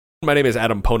My name is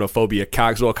Adam Ponophobia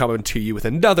Cogswell, coming to you with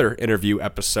another interview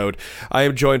episode. I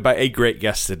am joined by a great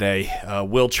guest today.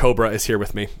 Will Chobra is here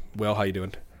with me. Will, how you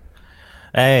doing?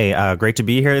 Hey, great to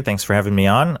be here. Thanks for having me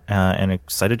on, and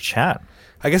excited to chat.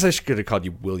 I guess I should have called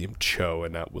you William Cho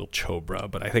and not Will Chobra,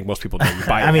 but I think most people know you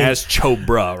by as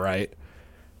Chobra, right?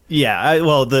 Yeah,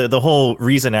 well, the whole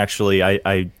reason actually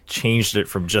I changed it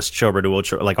from just Chobra to Will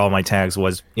Chobra, like all my tags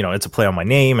was, it's a play on my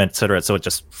name, etc. So it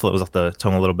just flows off the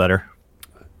tongue a little better.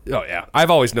 Oh, yeah.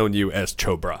 I've always known you as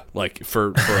Chobra, like,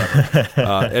 forever.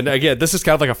 And again, this is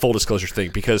kind of like a full disclosure thing,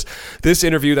 because this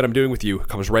interview that I'm doing with you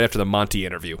comes right after the Monty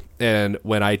interview. And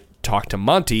when I talked to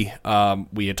Monty,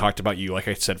 we had talked about you, like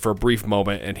I said, for a brief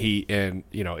moment, and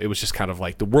it was just kind of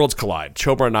like the worlds collide.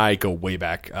 Chobra and I go way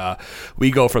back.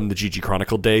 We go from the GG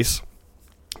Chronicle days,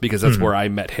 because that's where I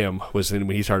met him, was when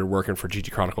he started working for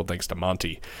GG Chronicle, thanks to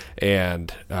Monty.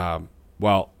 And,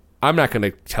 I'm not going to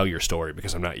tell your story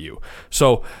because I'm not you.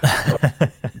 So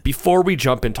before we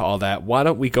jump into all that, why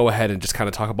don't we go ahead and just kind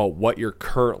of talk about what you're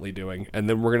currently doing, and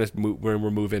then we're going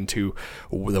to move into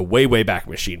the way back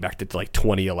machine, back to like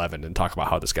 2011, and talk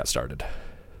about how this got started.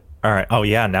 All right. Oh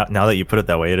yeah. Now that you put it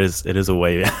that way, it is a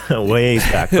way a ways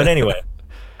back. But anyway.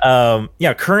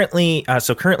 Currently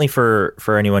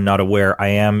for anyone not aware, I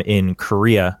am in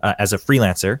Korea as a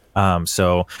freelancer.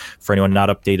 So for anyone not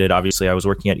updated, obviously I was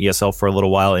working at ESL for a little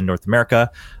while in North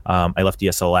America. I left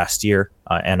ESL last year,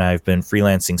 and I've been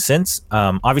freelancing since.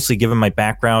 Obviously, given my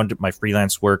background, my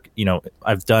freelance work,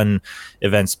 I've done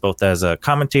events both as a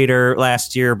commentator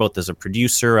last year, both as a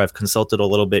producer. I've consulted a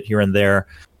little bit here and there.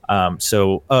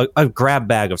 So a grab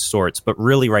bag of sorts, but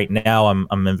really right now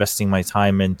I'm investing my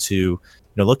time into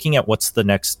looking at what's the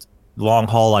next long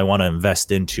haul I want to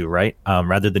invest into, right?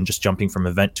 Rather than just jumping from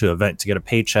event to event to get a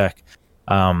paycheck.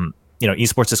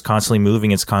 Esports is constantly moving,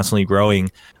 it's constantly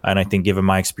growing. And I think given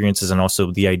my experiences and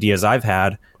also the ideas I've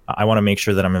had, I want to make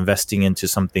sure that I'm investing into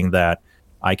something that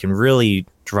I can really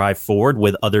drive forward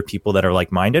with other people that are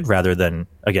like-minded, rather than,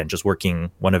 again, just working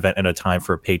one event at a time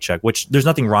for a paycheck, which there's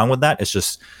nothing wrong with that. It's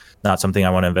just not something I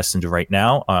want to invest into right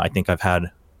now. I think I've had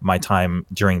my time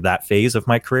during that phase of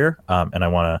my career, and I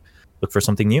want to look for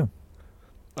something new.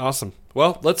 Awesome.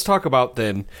 Well, let's talk about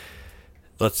then.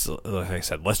 Like I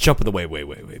said, let's jump in the way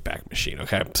back machine.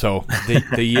 Okay, so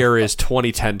the year is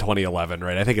 2010, 2011,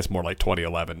 right? I think it's more like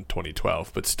 2011,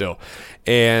 2012, but still.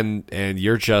 And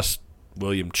you're just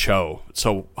William Cho.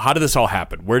 So how did this all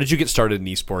happen? Where did you get started in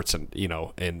esports,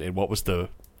 and what was the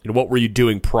what were you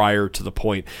doing prior to the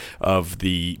point of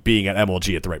the being at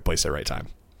MLG at the right place at the right time?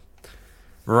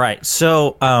 Right.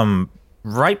 So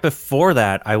right before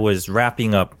that, I was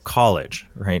wrapping up college,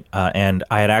 right? And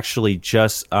I had actually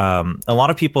just, a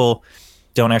lot of people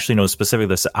don't actually know specifically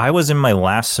this. I was in my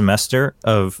last semester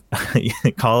of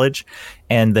college,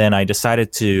 and then I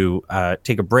decided to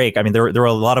take a break. I mean, there were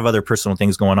a lot of other personal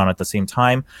things going on at the same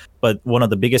time, but one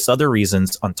of the biggest other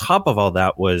reasons on top of all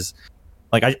that was,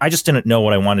 like, I just didn't know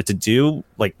what I wanted to do.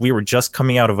 Like, we were just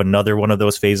coming out of another one of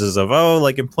those phases of,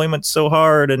 employment's so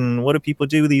hard, and what do people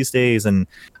do these days? And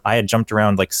I had jumped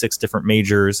around like 6 different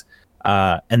majors.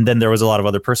 And then there was a lot of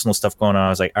other personal stuff going on. I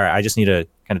was like, all right, I just need to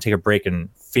kind of take a break and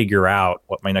figure out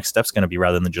what my next step's going to be,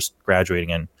 rather than just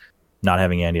graduating and not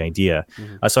having any idea.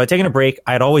 Mm-hmm. So I'd taken a break.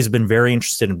 I had always been very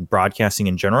interested in broadcasting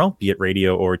in general, be it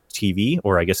radio or TV,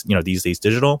 or I guess, these days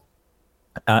digital.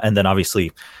 And then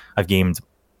obviously I've gamed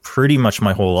pretty much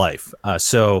my whole life.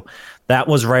 So that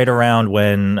was right around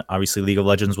when obviously League of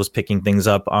Legends was picking things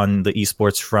up on the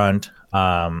esports front.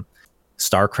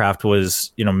 StarCraft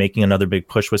was, making another big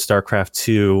push with StarCraft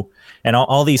 2. And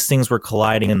all these things were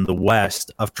colliding in the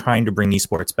West of trying to bring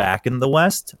esports back in the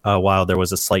West, while there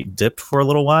was a slight dip for a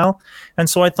little while. And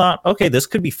so I thought, okay, this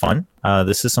could be fun.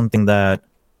 This is something that,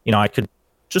 I could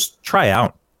just try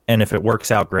out. And if it works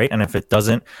out, great. And if it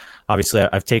doesn't, obviously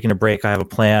I've taken a break. I have a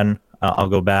plan. I'll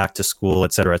go back to school,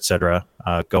 et cetera,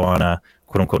 go on a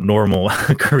quote unquote normal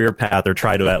career path, or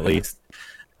try to at least.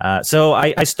 So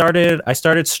I started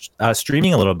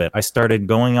streaming a little bit. I started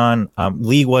going on,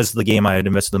 League was the game I had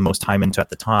invested the most time into at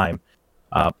the time,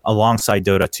 alongside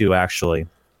Dota 2, actually.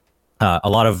 A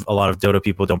lot of Dota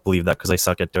people don't believe that because I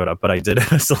suck at Dota, but I did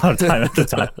invest a lot of time at the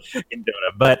time in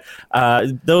Dota. But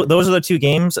those are the 2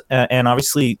 games, and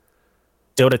obviously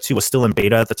Dota 2 was still in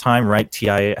beta at the time, right?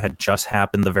 TI had just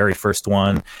happened, the very first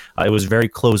one. It was very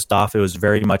closed off. It was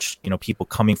very much, people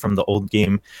coming from the old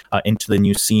game into the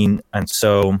new scene. And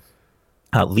so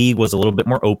League was a little bit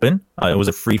more open. It was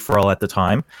a free-for-all at the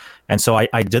time. And so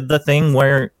I did the thing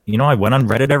where, I went on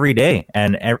Reddit every day.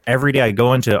 And every day I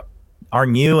go into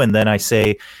RNU, and then I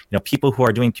say, people who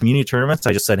are doing community tournaments,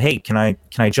 I just said, hey, can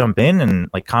I jump in and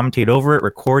like commentate over it,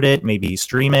 record it, maybe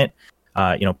stream it?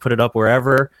 put it up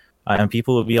wherever. And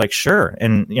people would be like, sure.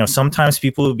 And, sometimes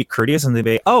people would be courteous and they'd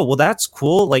be, oh, well, that's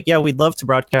cool. Like, yeah, we'd love to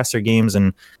broadcast our games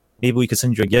and maybe we could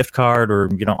send you a gift card or,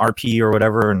 RP or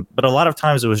whatever. But a lot of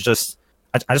times it was just,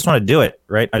 I just want to do it,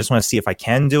 right? I just want to see if I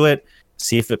can do it,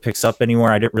 see if it picks up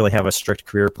anywhere. I didn't really have a strict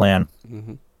career plan.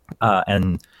 Mm-hmm.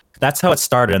 And that's how it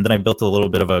started. And then I built a little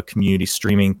bit of a community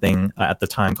streaming thing at the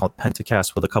time called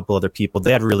Pentacast with a couple other people.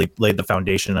 They had really laid the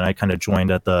foundation and I kind of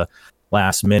joined at the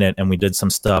last minute, and we did some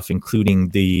stuff, including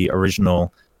the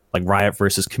original like Riot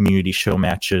versus community show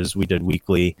matches we did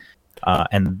weekly.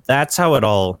 And that's how it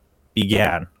all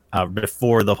began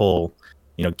before the whole,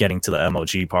 getting to the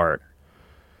MLG part.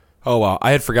 Oh wow,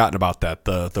 I had forgotten about that.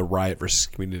 The Riot versus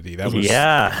community. That was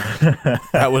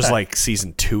that was like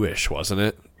season 2-ish, wasn't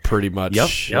it? Pretty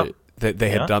much. Yep. They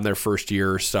had done their first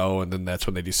year or so, and then that's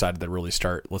when they decided to really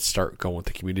let's start going with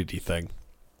the community thing.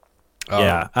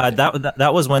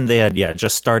 That was when they had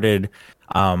just started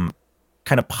kind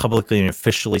of publicly and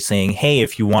officially saying, hey,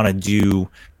 if you want to do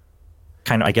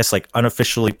kind of, I guess, like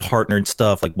unofficially partnered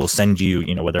stuff, like we'll send you,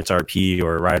 whether it's RP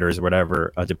or Riders or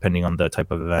whatever, depending on the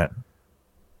type of event.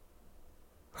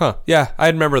 Huh. Yeah, I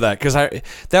remember that because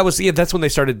that's when they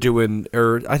started doing,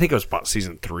 or I think it was about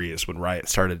season 3 is when Riot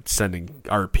started sending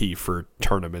RP for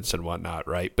tournaments and whatnot,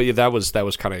 right? But yeah, that was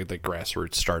kind of the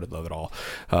grassroots start of it all.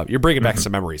 You're bringing back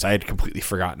some memories. I had completely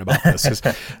forgotten about this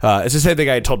because it's the same thing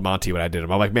I had told Monty when I did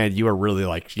him. I'm like, man, you are really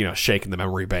like shaking the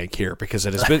memory bank here because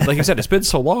it has been, like you said, it's been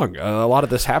so long. A lot of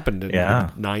this happened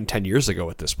 9-10 years ago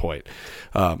at this point.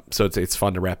 So it's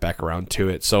fun to wrap back around to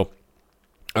it. So.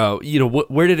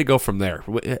 Where did it go from there?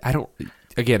 I don't.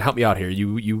 Again, help me out here.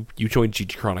 You joined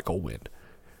GG Chronicle when?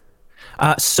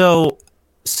 So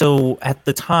at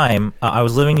the time, I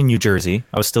was living in New Jersey.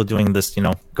 I was still doing this,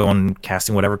 going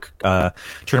casting whatever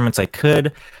tournaments I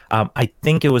could. I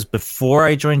think it was before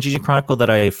I joined GG Chronicle that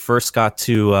I first got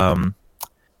to.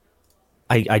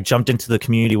 I jumped into the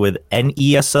community with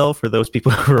NESL, for those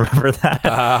people who remember that.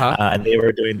 And they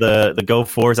were doing the Go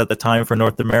 4s at the time for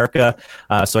North America.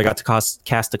 So I got to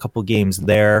cast a couple games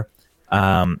there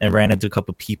and ran into a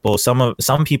couple people.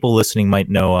 Some people listening might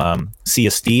know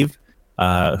Sia Steve,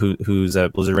 who's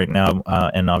at Blizzard right now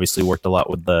and obviously worked a lot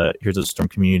with the Heroes of the Storm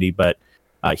community. But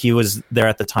he was there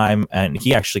at the time, and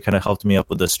he actually kind of helped me up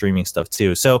with the streaming stuff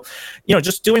too. So,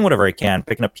 just doing whatever I can,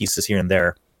 picking up pieces here and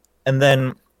there. And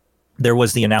then there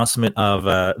was the announcement of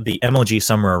the MLG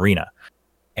Summer Arena.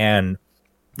 And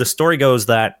the story goes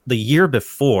that the year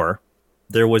before,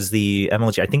 there was the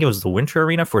MLG, I think it was the Winter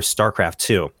Arena for StarCraft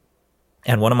 2.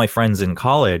 And one of my friends in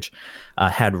college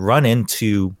had run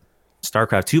into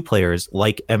StarCraft 2 players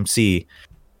like MC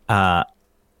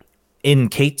in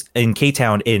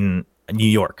K-Town in New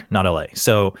York, not LA.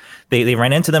 So they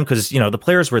ran into them because, the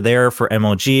players were there for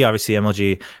MLG. Obviously,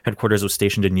 MLG headquarters was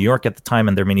stationed in New York at the time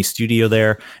and their mini studio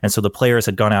there. And so the players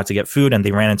had gone out to get food and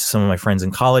they ran into some of my friends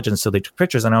in college. And so they took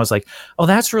pictures and I was like, oh,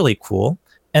 that's really cool.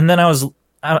 And then I was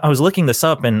looking this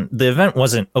up and the event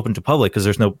wasn't open to public because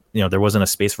there's no, there wasn't a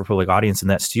space for public audience in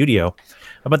that studio.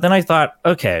 But then I thought,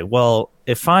 okay, well,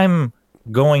 if I'm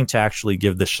going to actually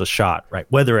give this a shot, right?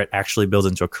 Whether it actually builds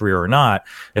into a career or not,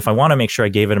 if I want to make sure I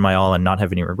gave it my all and not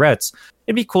have any regrets,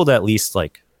 it'd be cool to at least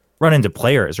like run into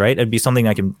players, right? It'd be something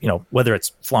I can, whether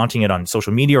it's flaunting it on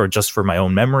social media or just for my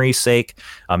own memory's sake,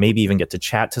 maybe even get to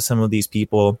chat to some of these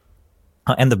people.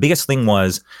 And the biggest thing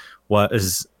was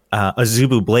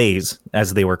Azubu Blaze,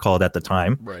 as they were called at the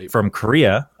time, right, from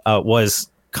Korea, was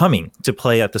coming to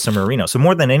play at the Summer Arena. So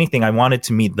more than anything, I wanted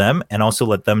to meet them and also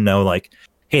let them know, like,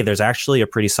 hey, there's actually a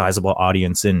pretty sizable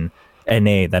audience in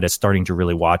NA that is starting to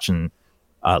really watch and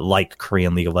like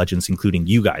Korean League of Legends, including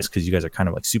you guys, because you guys are kind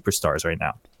of like superstars right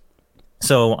now.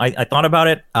 So I thought about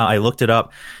it. I looked it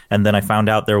up, and then I found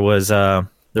out there was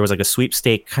like a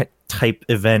sweepstake type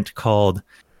event called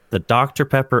the Dr.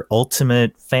 Pepper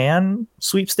Ultimate Fan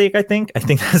Sweepstake. I think that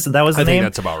was the name. I think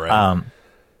that's about right.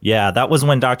 Yeah, that was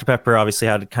when Dr. Pepper obviously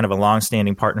had kind of a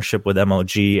long-standing partnership with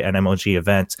MLG and MLG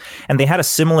events. And they had a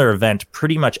similar event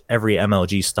pretty much every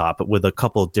MLG stop, but with a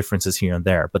couple of differences here and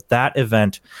there. But that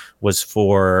event was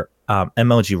for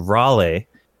MLG Raleigh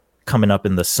coming up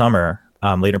in the summer,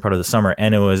 later part of the summer.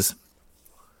 And it was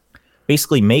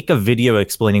basically make a video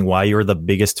explaining why you're the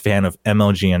biggest fan of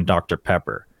MLG and Dr.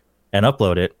 Pepper and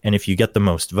upload it. And if you get the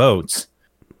most votes,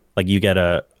 like you get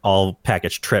a all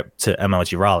package trip to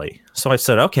MLG Raleigh. So I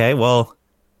said, okay, well,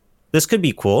 this could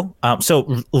be cool.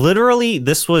 So literally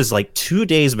this was like 2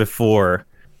 days before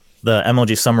the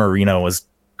MLG Summer Arena was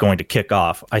going to kick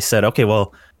off. I said, okay,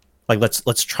 well, like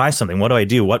let's try something. What do I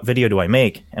do? What video do I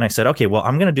make? And I said, okay, well,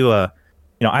 I'm going to do I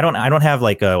don't have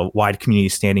like a wide community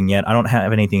standing yet. I don't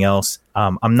have anything else.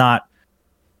 I'm not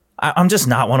I'm just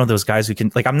not one of those guys who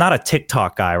can, like, I'm not a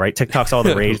TikTok guy, right? TikTok's all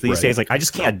the rage these Right. days. Like, I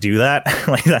just can't do that.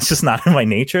 Like, that's just not in my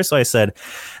nature. So I said,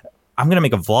 I'm going to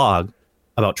make a vlog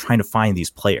about trying to find these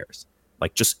players,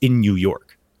 like just in New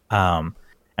York. And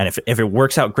if it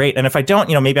works out, great. And if I don't,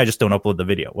 maybe I just don't upload the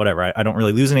video, whatever. I don't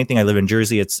really lose anything. I live in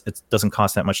Jersey. It doesn't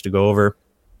cost that much to go over.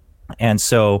 And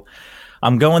so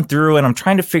I'm going through and I'm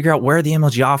trying to figure out where the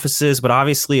MLG office is, but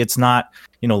obviously it's not,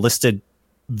 listed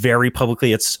very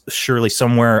publicly. It's surely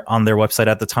somewhere on their website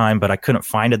at the time, but I couldn't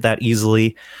find it that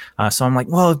easily. So I'm like,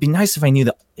 well, it'd be nice if I knew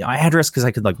the address because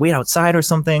I could like wait outside or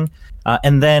something.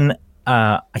 And then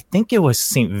I think it was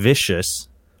St. Vicious,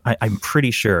 I'm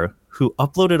pretty sure, who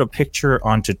uploaded a picture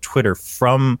onto Twitter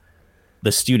from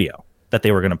the studio that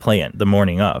they were going to play in the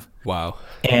morning of. Wow.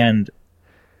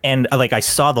 And like I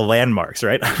saw the landmarks,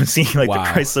 right? I'm seeing like Wow. the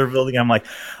Chrysler Building. I'm like,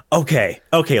 okay,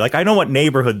 like I know what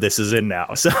neighborhood this is in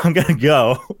now, so I'm gonna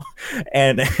go.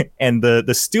 And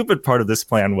the stupid part of this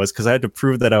plan was because I had to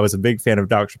prove that I was a big fan of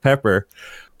Dr. Pepper.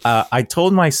 I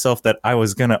told myself that I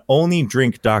was gonna only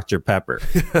drink Dr. Pepper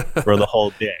for the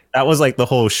whole day. That was like the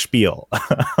whole spiel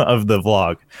of the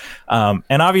vlog.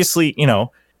 And obviously,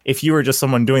 if you were just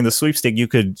someone doing the sweepstake, you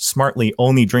could smartly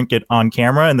only drink it on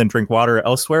camera and then drink water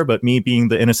elsewhere. But me being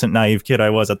the innocent, naive kid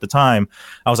I was at the time,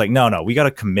 I was like, no, we got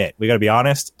to commit. We got to be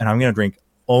honest. And I'm going to drink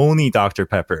only Dr.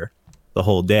 Pepper the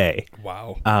whole day.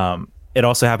 Wow. It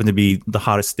also happened to be the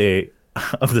hottest day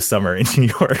of the summer in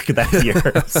New York that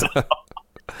year. So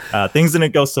things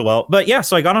didn't go so well. But yeah,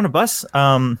 so I got on a bus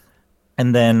and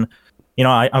then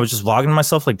I was just vlogging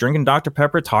myself, like drinking Dr.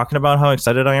 Pepper, talking about how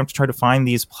excited I am to try to find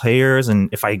these players and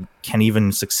if I can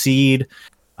even succeed.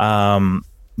 I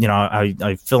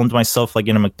filmed myself like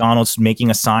in a McDonald's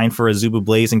making a sign for Azubu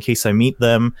Blaze in case I meet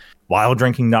them while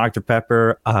drinking Dr.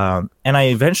 Pepper. And I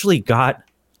eventually got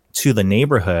to the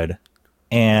neighborhood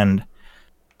and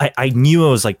I knew it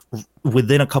was like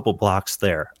within a couple blocks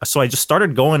there. So I just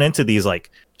started going into these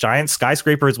like giant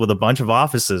skyscrapers with a bunch of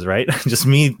offices, right? just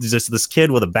this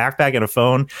kid with a backpack and a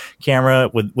phone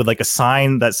camera with like a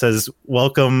sign that says,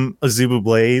 "Welcome Azubu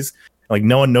Blaze." Like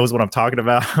no one knows what I'm talking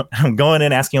about. I'm going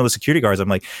in asking all the security guards. I'm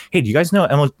like, "Hey, do you guys know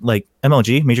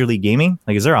MLG, Major League Gaming?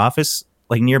 Like, is there an office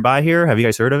like nearby here? Have you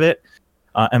guys heard of it?"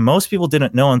 And most people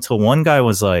didn't know until one guy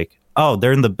was like, "Oh,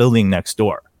 they're in the building next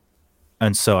door."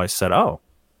 And so I said, "Oh,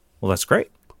 well, that's great."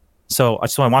 So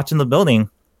I walked in the building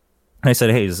and I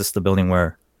said, "Hey, is this the building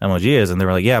where MLG is?" And they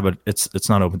were like, "Yeah, but it's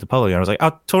not open to public." And I was like, "I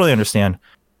totally understand." And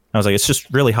I was like, "It's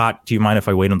just really hot. Do you mind if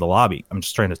I wait in the lobby? I'm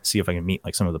just trying to see if I can meet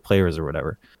like some of the players or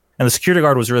whatever." And the security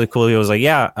guard was really cool. He was like,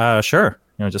 "Yeah, sure.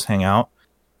 Just hang out,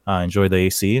 enjoy the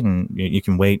AC, and you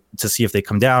can wait to see if they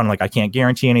come down. Like, I can't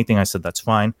guarantee anything." I said, "That's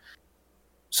fine."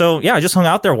 So yeah, I just hung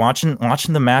out there watching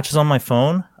the matches on my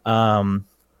phone.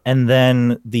 And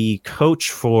then the coach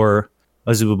for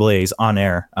Azubu Blaze on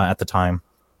air at the time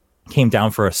came down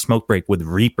for a smoke break with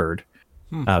Reapered,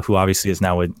 who obviously is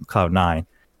now with Cloud9.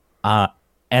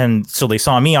 And so they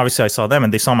saw me, obviously I saw them,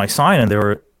 and they saw my sign, and they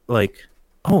were like,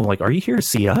 "Oh, like, are you here to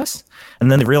see us?"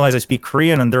 And then they realized I speak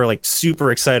Korean, and they're like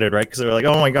super excited, right? Because they're like,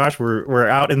 "Oh my gosh, we're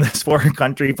out in this foreign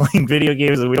country playing video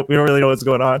games, and we don't really know what's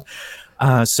going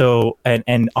on." So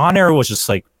on air was just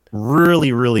like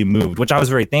really, really moved, which I was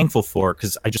very thankful for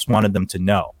because I just wanted them to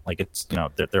know, like, it's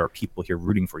that there are people here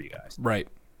rooting for you guys, Right.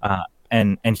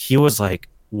 And he was like,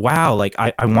 "Wow, like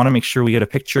I want to make sure we get a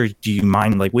picture. Do you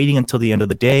mind like waiting until the end of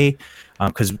the day?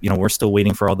 Because we're still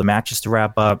waiting for all the matches to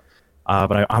wrap up.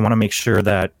 But I want to make sure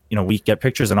that we get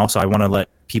pictures, and also I want to let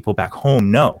people back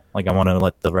home know. Like I want to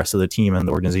let the rest of the team and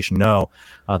the organization know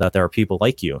that there are people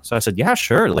like you." So I said, "Yeah,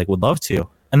 sure, like would love to."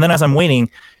 And then as I'm waiting,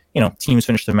 teams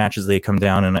finish their matches, they come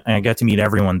down, and I get to meet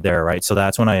everyone there, right? So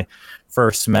that's when I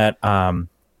first met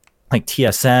like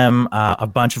TSM, a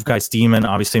bunch of guys, Demon,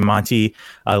 obviously Monty,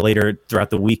 later throughout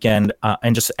the weekend,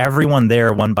 and just everyone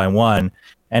there one by one.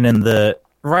 And in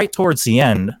right towards the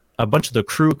end, a bunch of the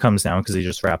crew comes down because they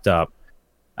just wrapped up,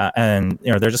 and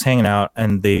they're just hanging out,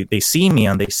 and they see me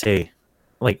and they say,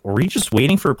 like, "Were you just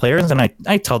waiting for players?" And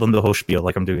I tell them the whole spiel,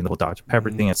 like I'm doing the whole Dr.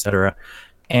 Pepper thing, etc.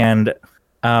 And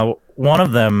one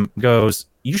of them goes,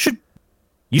 you should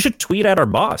tweet at our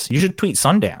boss. You should tweet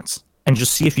Sundance and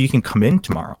just see if you can come in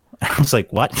tomorrow." I was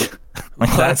like, "What?"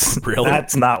 Like,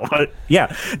 that's not what.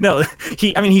 Yeah, no.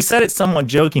 He said it somewhat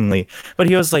jokingly, but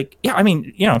he was like, "Yeah,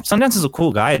 Sundance is a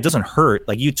cool guy. It doesn't hurt.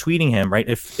 Like you tweeting him, right?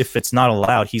 If it's not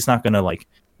allowed, he's not gonna like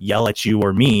yell at you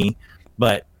or me.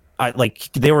 But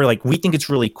they were like, we think it's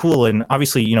really cool, and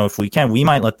obviously, if we can, we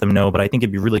might let them know. But I think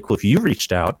it'd be really cool if you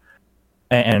reached out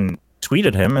and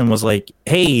tweeted him and was like,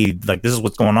 'Hey, like this is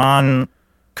what's going on.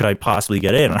 Could I possibly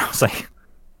get in?' And I was like,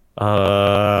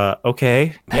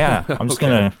 okay, yeah, I'm just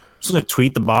gonna just gonna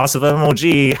tweet the boss of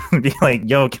MLG and be like,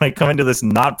 yo, can I come into this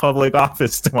not public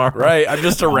office tomorrow? Right. I'm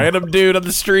just a random dude on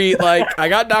the street. Like, I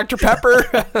got Dr.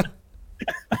 Pepper.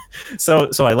 So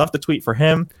I left the tweet for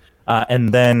him.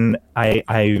 And then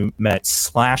I met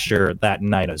Slasher that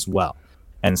night as well.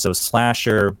 And so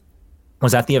Slasher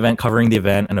was at the event, covering the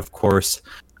event, and of course,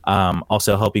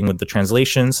 also helping with the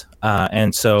translations.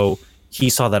 And so he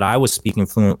saw that I was speaking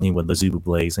fluently with the Zubu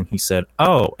Blaze, and he said,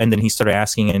 oh, and then he started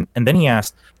asking, and then he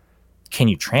asked, can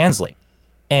you translate?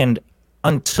 And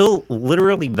until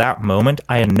literally that moment,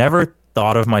 I had never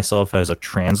thought of myself as a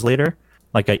translator.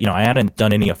 Like, I hadn't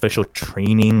done any official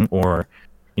training or,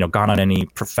 gone on any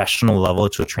professional level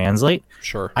to translate.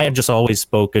 Sure. I had just always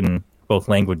spoken both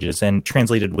languages and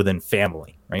translated within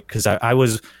family, right? Because I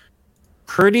was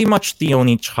pretty much the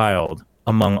only child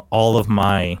among all of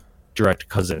my direct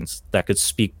cousins that could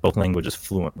speak both languages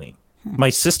fluently. My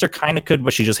sister kind of could,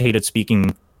 but she just hated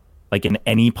speaking like in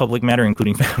any public matter,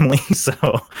 including family.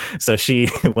 So she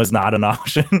was not an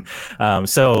option.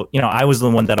 So I was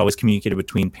the one that always communicated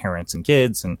between parents and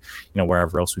kids and,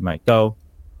 wherever else we might go.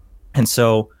 And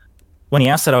so when he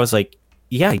asked that, I was like,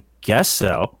 yeah, I guess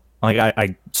so. Like,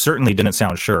 I certainly didn't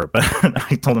sound sure, but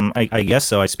I told him, I guess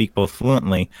so. I speak both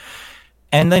fluently.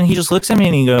 And then he just looks at me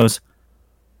and he goes,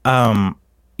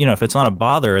 if it's not a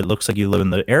bother, it looks like you live in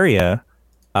the area.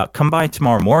 Come by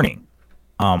tomorrow morning.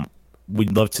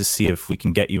 We'd love to see if we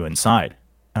can get you inside.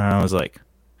 And I was like,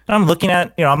 and I'm looking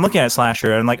at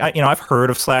Slasher, and like, I've heard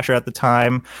of Slasher at the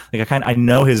time. Like, I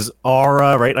know his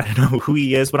aura, right? I know who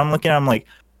he is, but I'm looking at him like,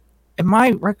 in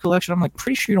my recollection, I'm like,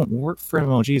 pretty sure you don't work for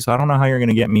MLG, so I don't know how you're going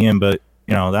to get me in, but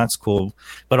that's cool.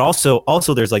 But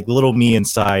also there's like little me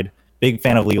inside, big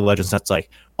fan of League of Legends. That's like,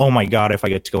 oh my God, if I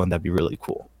get to go in, that'd be really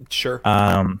cool. Sure.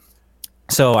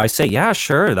 So I say, yeah,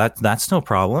 sure. That's no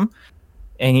problem.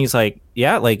 And he's like,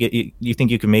 yeah, like, you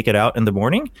think you can make it out in the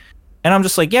morning? And I'm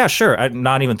just like, yeah, sure. I'm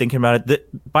not even thinking about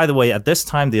it. By the way, at this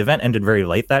time, the event ended very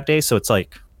late that day. So it's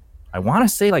like, I want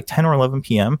to say like 10 or 11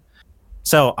 p.m.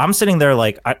 So I'm sitting there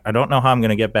like, I don't know how I'm going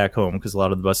to get back home because a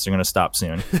lot of the buses are going to stop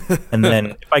soon. And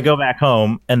then if I go back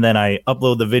home and then I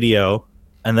upload the video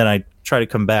and then I try to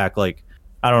come back, like,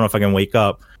 I don't know if I can wake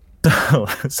up.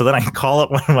 So then I call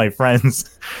up one of my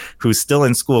friends who's still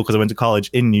in school because I went to college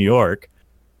in New York.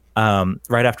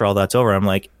 Right after all that's over, I'm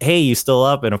like, hey, you still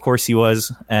up? And of course he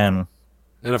was. And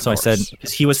so I said,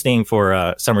 he was staying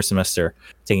for summer semester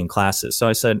taking classes. So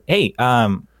I said, hey,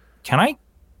 can I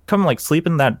come like sleep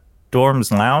in that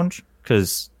dorm's lounge?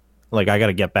 Because like, I got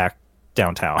to get back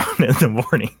downtown in the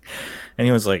morning. And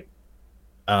he was like,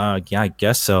 yeah, I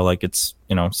guess so. Like, it's,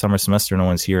 summer semester, no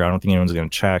one's here. I don't think anyone's going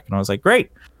to check. And I was like,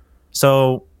 great.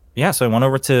 So yeah, so I went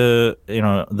over to,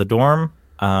 the dorm,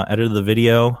 edited the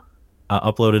video,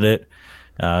 uploaded it,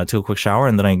 took a quick shower,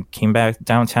 and then I came back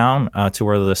downtown to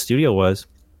where the studio was.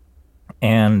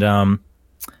 And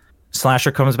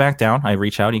Slasher comes back down. I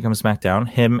reach out, he comes back down.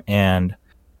 Him and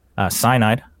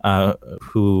Cyanide,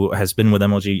 who has been with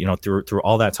MLG, through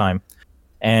all that time,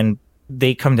 and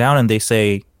they come down and they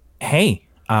say, "Hey,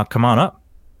 come on up."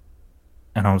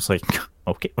 And I was like,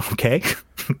 "Okay,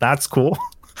 that's cool."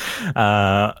 So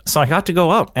I got to go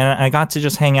up, and I got to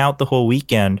just hang out the whole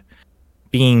weekend,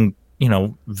 being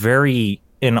very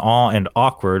in awe and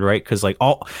awkward, right?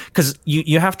 Because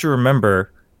you have to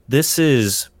remember, this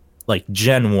is like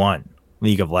Gen 1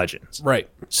 League of Legends, right?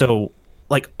 So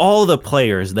like, all the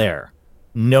players there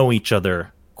know each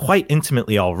other quite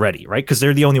intimately already, right? Because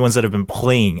they're the only ones that have been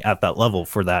playing at that level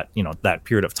for that that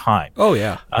period of time. Oh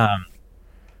yeah.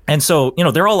 And so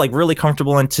they're all like really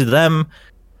comfortable, and to them,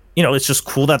 it's just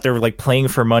cool that they're like playing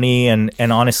for money. And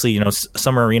honestly,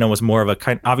 Summer Arena was more of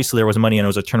a obviously there was money and it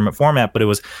was a tournament format, but it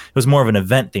was more of an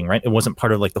event thing, right? It wasn't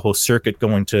part of like the whole circuit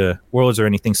going to Worlds or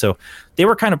anything. So they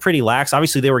were kind of pretty lax.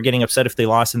 Obviously they were getting upset if they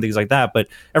lost and things like that, but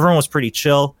everyone was pretty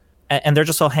chill, and they're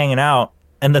just all hanging out.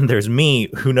 And then there's me,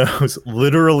 who knows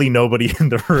literally nobody in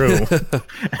the room.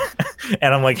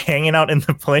 And I'm like hanging out in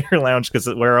the player lounge,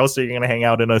 because where else are you going to hang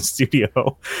out in a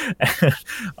studio? And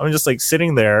I'm just like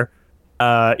sitting there,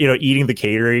 eating the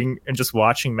catering and just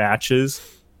watching matches.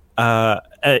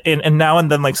 And now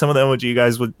and then, like, some of the MLG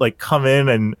guys would like come in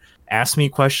and ask me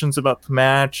questions about the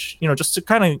match, just to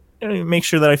kind of make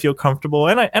sure that I feel comfortable.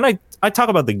 And I talk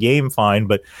about the game fine,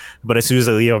 but as soon as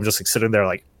I leave, I'm just like sitting there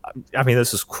like, I mean,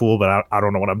 this is cool, but I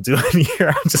don't know what I'm doing here.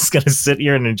 I'm just going to sit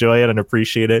here and enjoy it and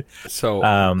appreciate it.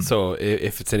 So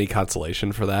if it's any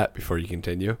consolation for that, before you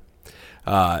continue,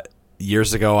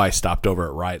 years ago, I stopped over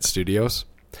at Riot Studios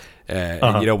and,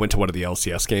 went to one of the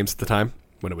LCS games at the time.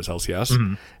 when it was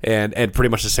LCS, and pretty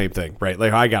much the same thing, right?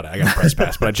 Like I got a press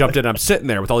pass, but I jumped in. I'm sitting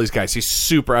there with all these guys. He's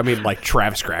super. I mean, like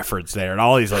Travis Grafford's there, and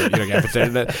all these like guys there.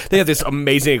 And they have this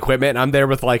amazing equipment, and I'm there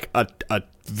with like a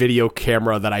video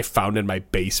camera that I found in my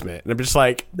basement, and I'm just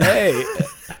like, hey.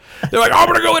 They're like, oh, I'm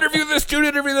gonna go interview this dude,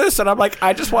 and I'm like,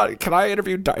 I just want. Can I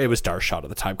interview? It was Darshan at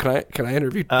the time. Can I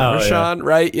interview Darshan? Yeah.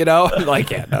 Right? You know,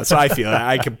 like no. So I feel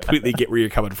I completely get where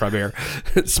you're coming from here.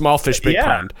 Small fish, big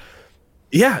pond.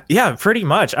 Yeah, pretty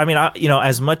much. I mean,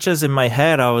 as much as in my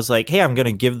head I was like, hey, I'm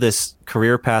gonna give this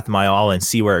career path my all and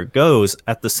see where it goes.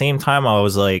 At the same time, I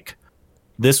was like,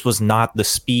 this was not the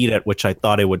speed at which I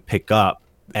thought it would pick up.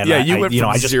 And you went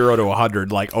from 0 to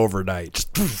 100 like overnight,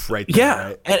 just poof, right there. Yeah,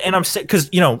 right? And I'm sick because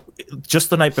just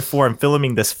the night before I'm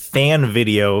filming this fan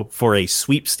video for a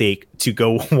sweepstake to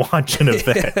go watch an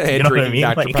event. And you know what I mean?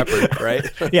 Dr. Pepper,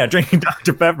 right? Yeah, drinking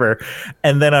Dr. Pepper,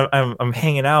 and then I'm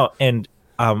hanging out, and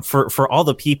for all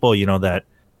the people that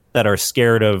are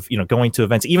scared of going to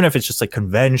events, even if it's just like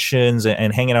conventions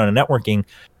and hanging out and networking,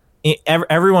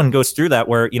 everyone goes through that.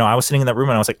 Where I was sitting in that room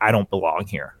and I was like, I don't belong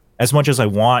here. As much as I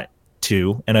want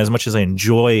to, and as much as I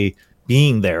enjoy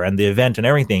being there and the event and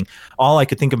everything, all I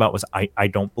could think about was I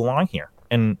don't belong here,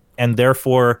 and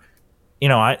therefore,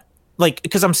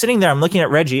 because I'm sitting there, I'm looking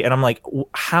at Reggie, and I'm like,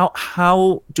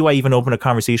 how do I even open a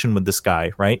conversation with this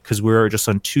guy, right? Because we're just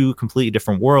on two completely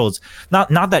different worlds.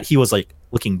 Not that he was like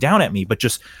looking down at me, but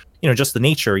just just the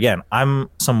nature. Again, I'm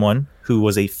someone who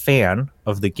was a fan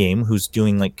of the game, who's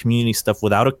doing like community stuff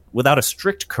without a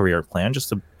strict career plan,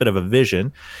 just a bit of a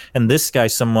vision. And this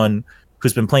guy's someone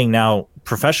who's been playing now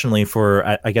professionally for,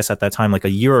 I guess at that time, like a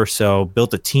year or so,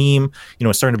 built a team,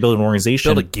 starting to build an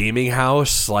organization. Built a gaming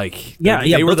house. Like,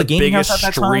 they were the biggest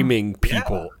streaming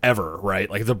people ever, right?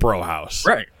 Like the Bro House.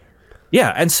 Right.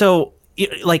 Yeah. And so,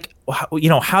 like,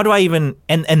 how do I even,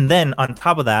 and then on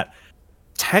top of that,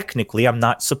 technically I'm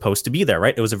not supposed to be there,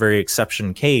 right? It was a very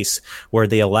exception case where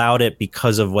they allowed it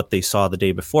because of what they saw the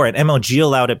day before. And MLG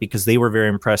allowed it because they were very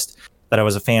impressed that I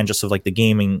was a fan just of like the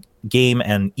game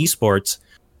and esports.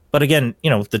 But again,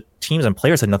 the teams and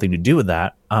players had nothing to do with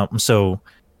that. So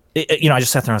I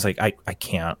just sat there and I was like, I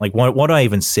can't. Like, what do I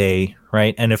even say,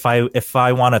 right? And if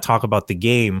I want to talk about the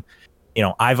game,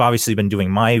 I've obviously been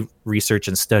doing my research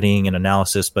and studying and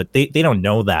analysis, but they don't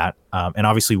know that. And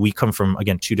obviously we come from,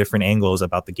 again, two different angles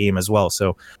about the game as well.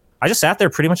 So I just sat there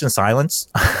pretty much in silence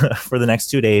for the next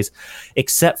 2 days,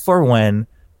 except for when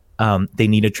they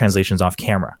needed translations off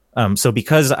camera. So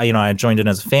because I had joined in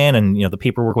as a fan and the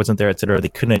paperwork wasn't there, et cetera, they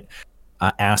couldn't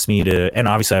ask me to, and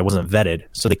obviously I wasn't vetted,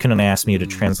 so they couldn't ask me to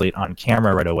translate on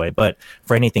camera right away. But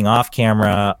for anything off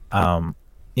camera,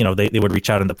 they would reach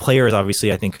out, and the players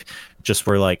obviously I think just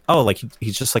were like, oh, like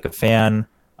he's just like a fan,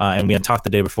 and we had talked the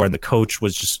day before, and the coach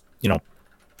was just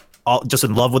all just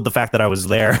in love with the fact that I was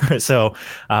there. So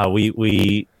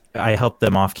I helped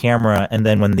them off camera, and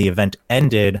then when the event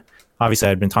ended, obviously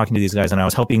I'd been talking to these guys and I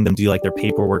was helping them do like their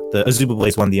paperwork. The Azuba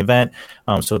Blaze won the event,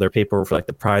 so their paperwork for like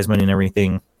the prize money and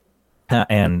everything,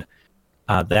 and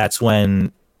that's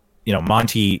when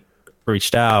Monty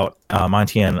reached out,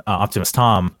 Monty and Optimus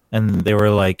Tom, and they were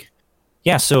like,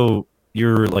 yeah, so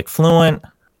you're like fluent,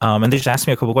 and they just asked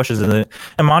me a couple questions, and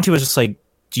Monty was just like,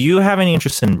 do you have any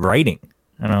interest in writing?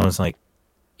 And I was like,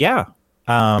 yeah,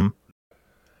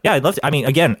 I'd love to. I mean,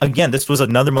 again, this was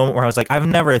another moment where I was like, I've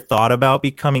never thought about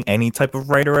becoming any type of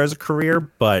writer as a career,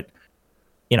 but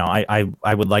I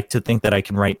would like to think that I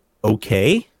can write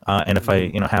okay, and if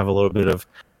I have a little bit of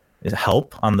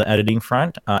help on the editing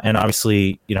front, and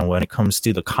obviously when it comes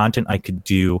to the content I could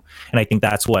do, and I think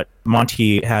that's what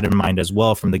Monty had in mind as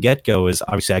well from the get-go, is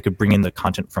obviously I could bring in the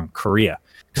content from Korea,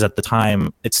 because at the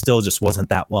time it still just wasn't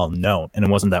that well known and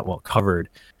it wasn't that well covered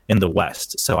in the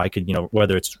West. So I could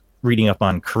whether it's reading up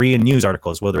on Korean news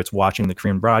articles, whether it's watching the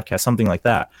Korean broadcast, something like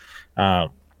that,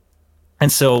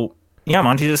 and so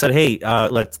Monty just said, hey,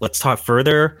 let's talk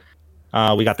further.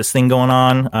 We got this thing going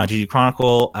on, GG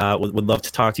Chronicle, would love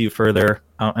to talk to you further.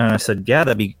 And I said, yeah,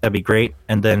 that'd be great.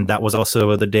 And then that was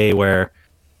also the day where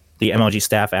the MLG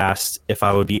staff asked if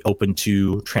I would be open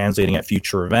to translating at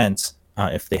future events,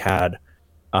 if they had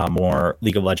more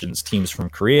League of Legends teams from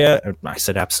Korea. And I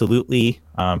said, absolutely.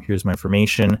 Here's my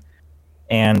information.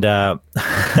 And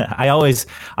I always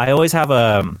have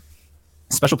a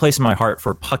special place in my heart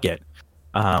for Puckett,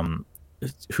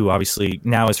 who obviously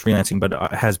now is freelancing,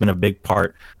 but has been a big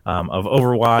part of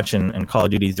Overwatch and Call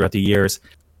of Duty throughout the years.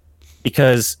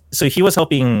 Because so he was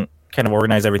helping kind of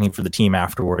organize everything for the team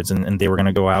afterwards, and they were going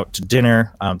to go out to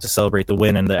dinner to celebrate the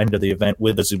win and the end of the event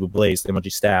with the Azuba Blaze, the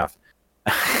MLG staff.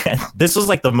 This was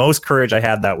like the most courage I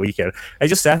had that weekend. I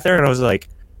just sat there and I was like,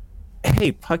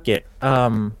 hey, Puckett,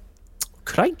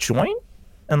 could I join?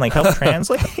 and like help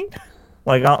translate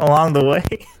like along the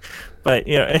way. But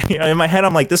in my head,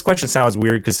 I'm like, this question sounds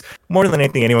weird because more than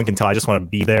anything anyone can tell, I just want to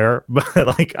be there. But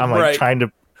like, I'm like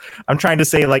I'm trying to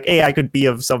say like, hey, I could be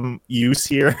of some use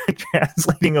here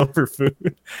translating over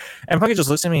food. And Puckett just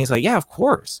looks at me and he's like, yeah, of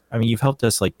course. I mean, you've helped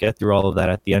us like get through all of that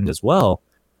at the end as well.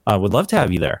 Would love to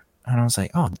have you there. And I was like,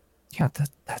 oh yeah,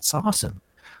 that's awesome.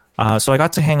 So I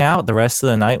got to hang out the rest of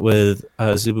the night with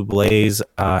Zubu Blaze.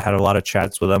 Had a lot of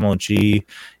chats with MLG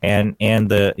and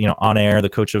the on air, the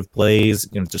coach of Blaze,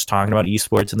 just talking about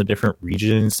esports in the different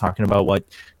regions, talking about what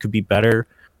could be better.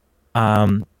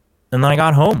 And then I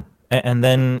got home. And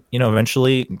then,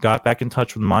 eventually got back in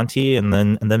touch with Monty and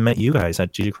then met you guys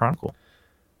at GG Chronicle.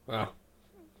 Wow.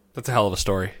 That's a hell of a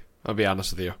story. I'll be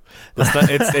honest with you.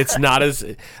 It's not as,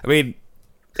 I mean,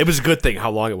 it was a good thing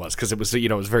how long it was because it was, it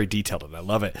was very detailed and I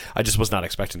love it. I just was not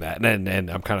expecting that.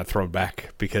 And I'm kind of thrown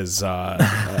back because, I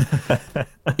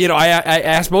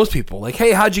asked most people like,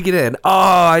 hey, how'd you get in? Oh,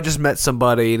 I just met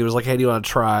somebody and he was like, hey, do you want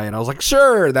to try? And I was like,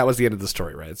 sure. That was the end of the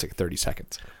story, right? It's like 30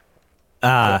 seconds.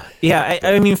 I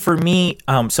mean, for me,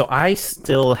 so I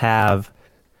still have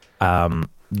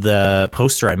the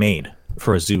poster I made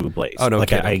for a Zubu Blaze. Oh, no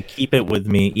kidding. I keep it with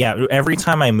me. Yeah, every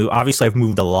time I move, obviously I've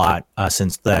moved a lot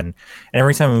since then. And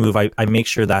every time I move, I make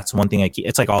sure that's one thing I keep.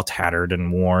 It's like all tattered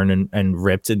and worn and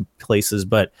ripped in places,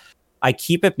 but I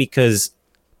keep it because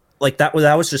like that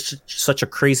was just such a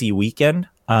crazy weekend.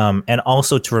 And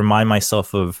also to remind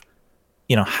myself of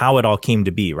how it all came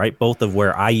to be, right? Both of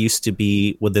where I used to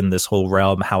be within this whole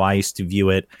realm, how I used to view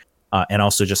it, and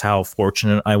also just how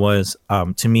fortunate I was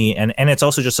to me. And it's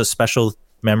also just a special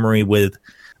memory with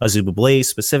Zubu Blaze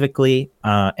specifically.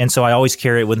 And so I always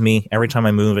carry it with me. Every time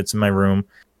I move, it's in my room.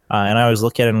 And I always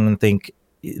look at it and think,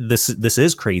 this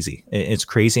is crazy. It's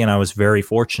crazy. And I was very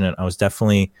fortunate. I was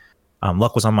definitely,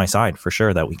 luck was on my side for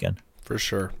sure that weekend. For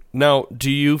sure. Now,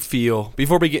 do you feel,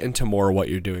 before we get into more of what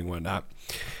you're doing, whatnot,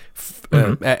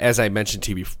 as I mentioned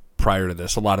to you prior to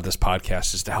this, a lot of this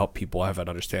podcast is to help people have an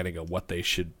understanding of what they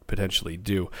should potentially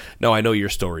do. Now, I know your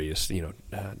story is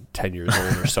 10 years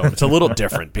old or so. It's a little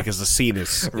different because the scene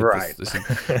is right.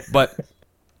 But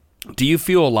do you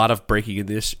feel a lot of breaking in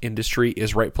this industry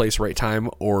is right place, right time,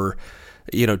 or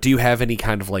do you have any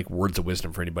kind of like words of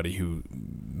wisdom for anybody who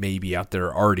may be out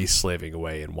there already slaving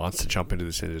away and wants to jump into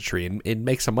this industry and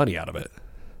make some money out of it?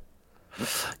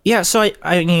 Yeah, so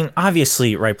I mean,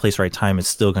 obviously, right place, right time is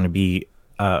still going to be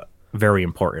very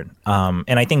important.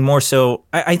 And I think more so,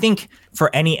 I think for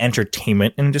any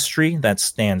entertainment industry, that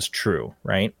stands true,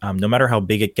 right? No matter how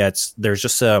big it gets, there's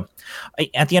just at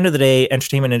the end of the day,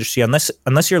 entertainment industry,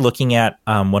 unless you're looking at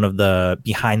one of the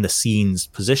behind the scenes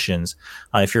positions,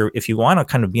 if you want to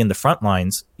kind of be in the front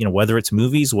lines, whether it's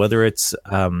movies, whether it's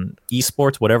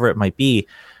esports, whatever it might be,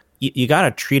 you got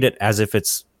to treat it as if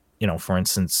it's, for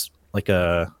instance, like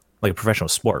a professional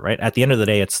sport, right? At the end of the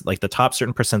day, it's like the top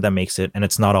certain percent that makes it, and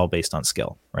it's not all based on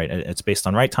skill, right? It's based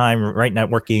on right time, right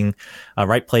networking,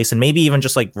 right place, and maybe even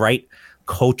just like right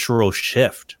cultural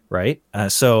shift, right?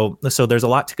 So there's a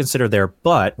lot to consider there.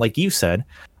 But like you said,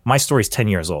 my story's 10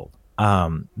 years old.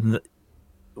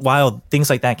 While things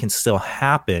like that can still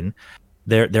happen,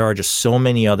 there are just so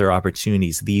many other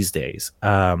opportunities these days.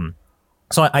 So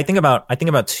I think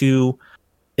about two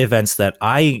events that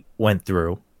I went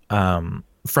through.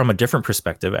 From a different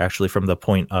perspective, actually, from the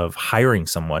point of hiring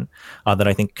someone that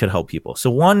I think could help people. So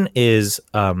one is,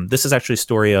 this is actually a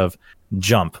story of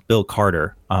Jump, Bill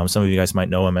Carter. Some of you guys might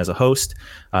know him as a host.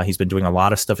 He's been doing a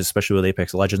lot of stuff, especially with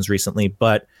Apex Legends recently.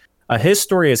 But his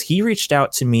story is he reached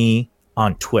out to me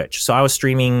on Twitch. So I was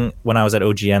streaming when I was at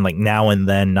OGN, like now and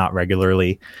then, not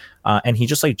regularly. And he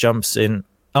just like jumps in.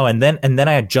 Oh, and then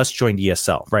I had just joined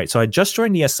ESL, right? So I just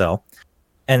joined ESL.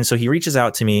 And so he reaches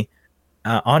out to me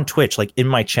on Twitch, like in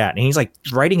my chat, and he's like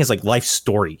writing his like life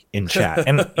story in chat.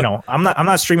 And I'm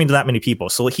not streaming to that many people,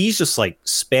 so he's just like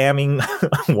spamming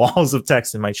walls of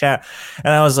text in my chat.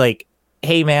 And I was like,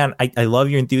 hey man, I love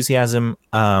your enthusiasm.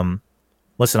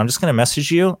 Listen, I'm just gonna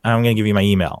message you and I'm gonna give you my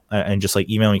email and just like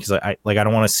email me because I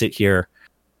don't want to sit here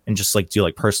and just like do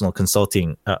like personal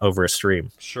consulting over a stream.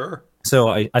 Sure. So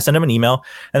I send him an email,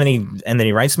 and then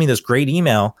he writes me this great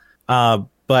email.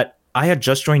 But I had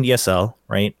just joined ESL,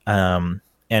 right?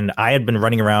 And I had been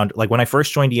running around. Like when I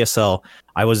first joined ESL,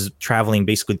 I was traveling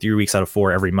basically 3 weeks out of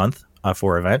 4 every month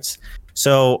for events.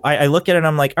 So I look at it and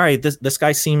I'm like, all right, this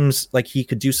guy seems like he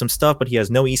could do some stuff, but he has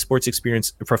no esports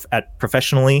experience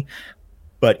professionally.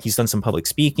 But he's done some public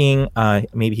speaking.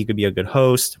 Maybe he could be a good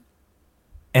host.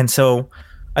 And so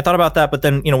I thought about that, but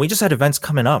then, we just had events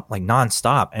coming up like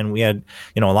nonstop, and we had,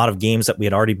 a lot of games that we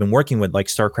had already been working with, like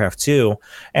StarCraft 2,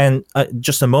 and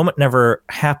just a moment never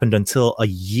happened until a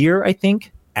year, I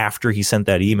think, after he sent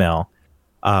that email,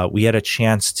 we had a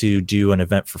chance to do an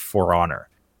event For Honor.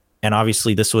 And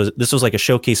obviously this was like a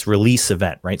showcase release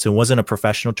event, right? So it wasn't a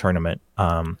professional tournament.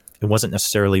 It wasn't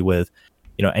necessarily with,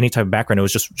 any type of background. It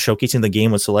was just showcasing the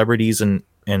game with celebrities and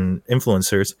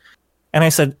influencers. And I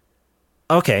said,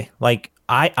 okay, like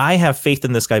I have faith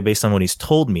in this guy based on what he's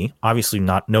told me. Obviously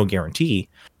no guarantee.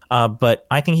 But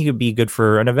I think he could be good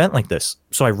for an event like this.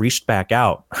 So I reached back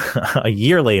out a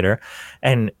year later,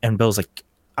 and Bill's like,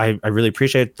 I really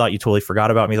appreciate it. Thought you totally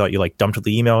forgot about me. Thought you like dumped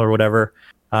the email or whatever.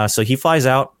 So he flies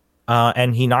out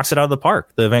and he knocks it out of the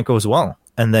park. The event goes well.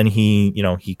 And then he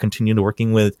continued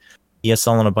working with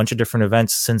ESL on a bunch of different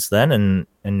events since then.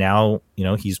 And now,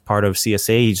 he's part of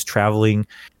CSA. He's traveling,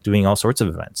 doing all sorts of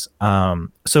events.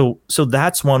 So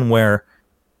that's one where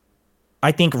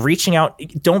I think reaching out,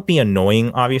 don't be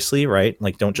annoying, obviously, right?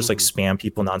 Like, don't just like spam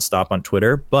people nonstop on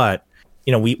Twitter. But,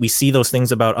 we see those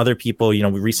things about other people.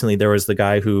 Recently there was the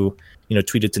guy who,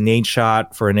 tweeted to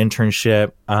Nadeshot for an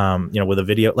internship, with a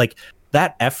video. Like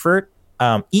that effort,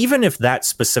 even if that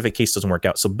specific case doesn't work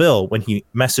out. So Bill, when he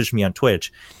messaged me on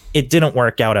Twitch, it didn't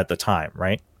work out at the time,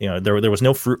 right? There was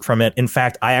no fruit from it. In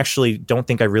fact, I actually don't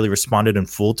think I really responded in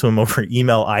full to him over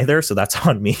email either. So that's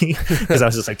on me because I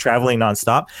was just like traveling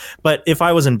nonstop. But if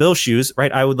I was in Bill's shoes,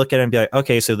 right, I would look at it and be like,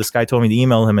 okay, so this guy told me to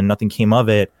email him and nothing came of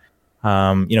it.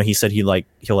 He said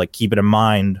he'll keep it in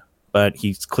mind, but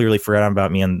he's clearly forgotten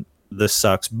about me and this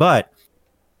sucks. But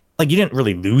like, you didn't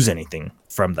really lose anything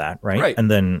from that, right? And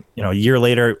then, a year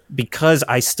later, because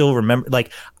I still remember,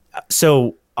 like,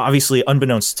 so obviously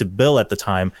unbeknownst to Bill at the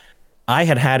time, I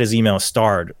had his email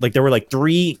starred. Like there were like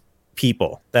 3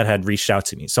 people that had reached out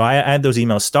to me. So I had those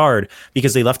emails starred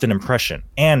because they left an impression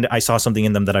and I saw something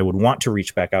in them that I would want to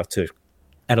reach back out to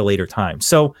at a later time.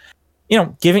 So,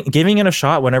 giving it a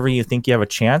shot whenever you think you have a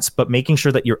chance, but making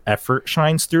sure that your effort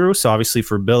shines through. So obviously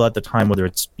for Bill at the time, whether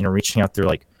it's, reaching out through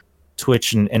like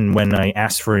Twitch and when I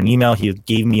asked for an email, he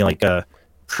gave me like a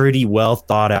pretty well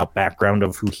thought out background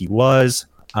of who he was.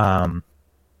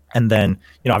 And then,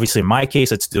 obviously in my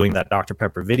case, it's doing that Dr.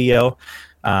 Pepper video.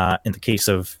 In the case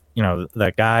of,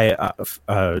 that guy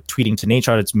tweeting to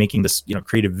Nadeshot, it's making this,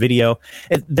 creative video.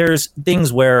 There's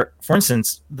things where, for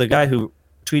instance, the guy who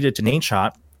tweeted to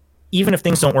Nadeshot, even if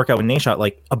things don't work out with Nadeshot,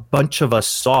 like a bunch of us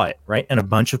saw it, right? And a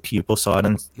bunch of people saw it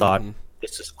and thought,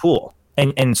 this is cool.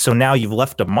 And so now you've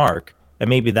left a mark, and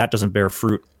maybe that doesn't bear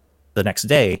fruit the next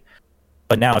day.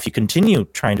 But now if you continue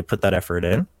trying to put that effort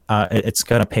in, it's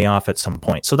going to pay off at some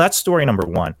point. So that's story number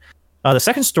 1. The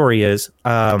second story is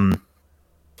when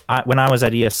I was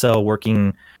at ESL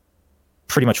working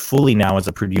pretty much fully now as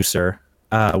a producer,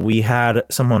 we had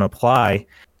someone apply,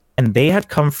 and they had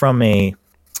come from I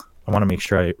want to make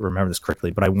sure I remember this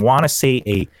correctly, but I want to say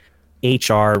a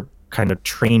HR kind of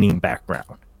training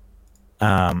background.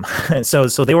 So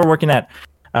they were working at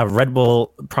Red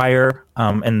Bull prior,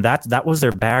 and that was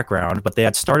their background, but they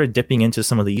had started dipping into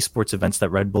some of the esports events that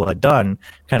Red Bull had done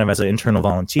kind of as an internal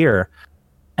volunteer.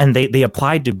 And they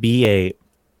applied to be a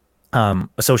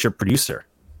associate producer.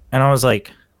 And I was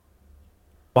like,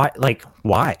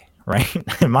 why?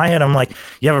 Right? In my head, I'm like,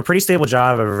 you have a pretty stable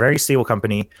job, a very stable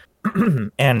company.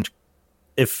 And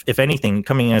if anything,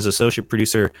 coming in as associate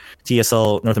producer,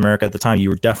 TSL North America at the time, you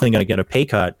were definitely going to get a pay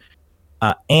cut.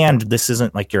 And this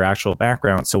isn't like your actual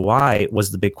background. So why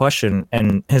was the big question.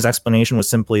 And his explanation was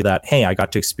simply that, hey, I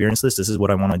got to experience this. This is what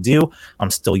I want to do.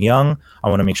 I'm still young. I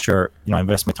want to make sure, I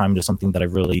invest my time into something that I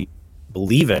really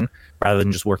believe in rather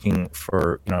than just working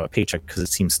for, a paycheck because it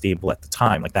seems stable at the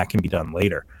time. Like that can be done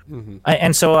later.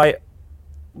 And so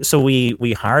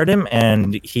we hired him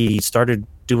and he started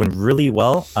doing really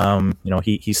well.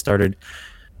 He started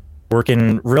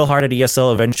working real hard at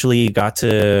ESL, eventually got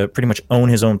to pretty much own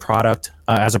his own product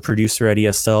as a producer at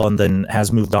ESL, and then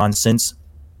has moved on since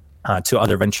to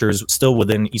other ventures still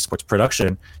within esports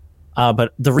production.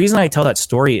 But the reason I tell that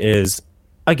story is,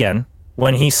 again,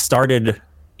 when he started,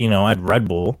 at Red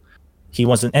Bull, he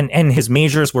wasn't, and his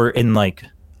majors were in like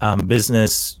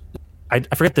business. I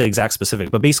forget the exact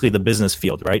specific, but basically the business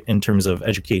field, right, in terms of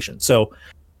education. So,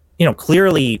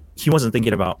 clearly he wasn't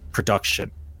thinking about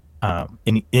production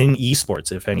in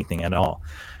esports, if anything at all.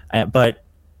 But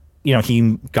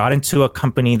he got into a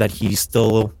company that he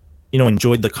still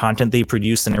enjoyed the content they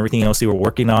produced and everything else they were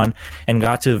working on, and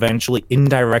got to eventually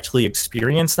indirectly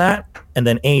experience that, and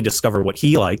then A, discover what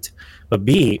he liked, but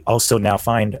B, also now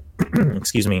find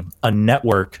a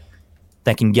network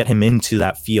that can get him into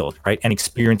that field, right, and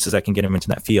experiences that can get him into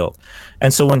that field.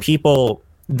 And so when people,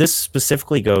 this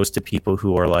specifically goes to people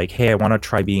who are like, hey, I want to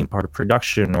try being part of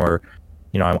production, or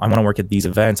I want to work at these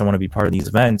events, I want to be part of these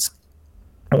events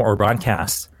or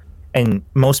broadcasts. And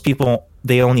most people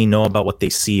they only know about what they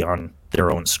see on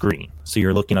their own screen. So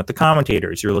you're looking at the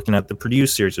commentators, you're looking at the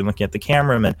producers, you're looking at the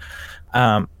cameramen.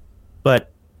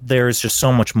 But there's just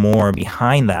so much more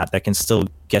behind that can still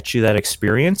get you that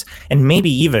experience, and maybe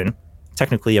even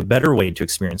technically a better way to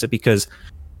experience it, because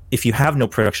if you have no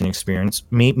production experience,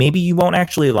 maybe you won't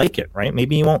actually like it, right?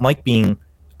 Maybe you won't like being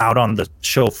out on the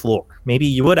show floor. Maybe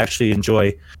you would actually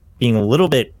enjoy being a little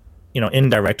bit,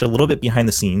 indirect, a little bit behind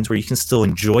the scenes, where you can still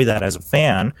enjoy that as a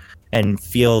fan and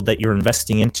feel that you're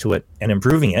investing into it and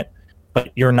improving it,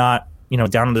 but you're not,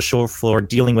 down on the show floor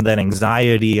dealing with that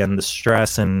anxiety and the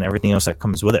stress and everything else that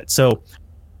comes with it. So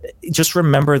just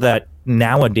remember that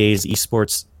nowadays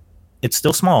esports, it's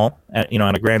still small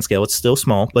on a grand scale, it's still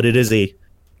small, but it is a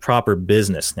proper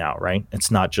business now, right? It's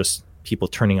not just people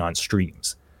turning on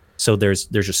streams. So there's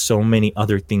just so many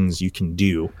other things you can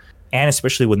do. And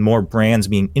especially with more brands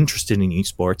being interested in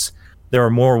esports, there are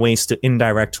more ways to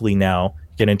indirectly now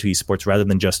get into esports rather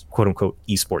than just quote unquote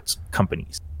esports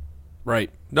companies.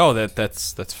 Right. No,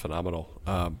 that's phenomenal.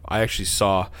 I actually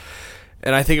saw,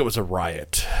 and I think it was a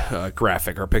Riot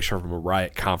graphic or a picture from a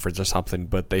Riot conference or something,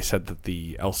 but they said that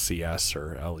the LCS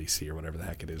or LEC or whatever the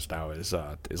heck it is now is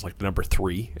like the number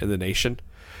 3 in the nation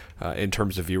in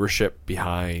terms of viewership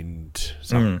behind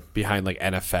like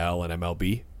NFL and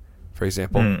MLB, for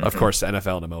example. Of course,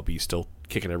 NFL and MLB still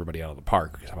kicking everybody out of the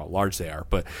park because of how large they are,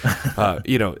 but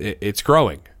it's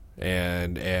growing.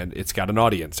 And it's got an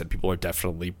audience, and people are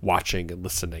definitely watching and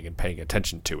listening and paying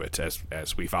attention to it,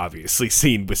 as we've obviously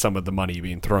seen with some of the money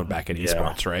being thrown back in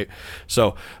esports, right?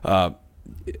 So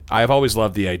I've always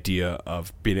loved the idea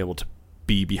of being able to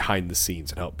be behind the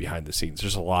scenes and help behind the scenes.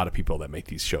 There's a lot of people that make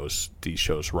these shows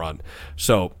run.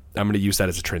 So I'm going to use that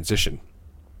as a transition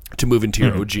to move into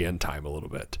your OGN time a little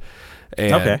bit.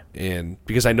 And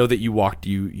because I know that you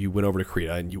went over to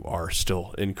Korea, and you are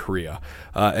still in Korea,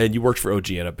 and you worked for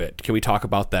OGN a bit. Can we talk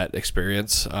about that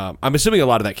experience? I'm assuming a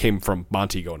lot of that came from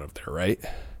Monty going over there, right?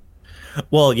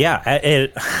 Well, yeah,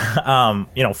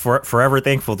 forever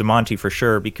thankful to Monty for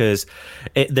sure, because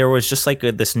there was just like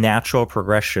this natural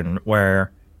progression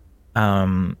where,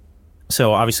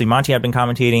 so obviously Monty had been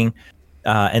commentating,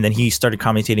 and then he started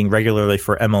commentating regularly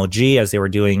for MLG as they were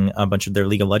doing a bunch of their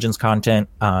League of Legends content,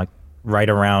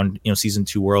 right around season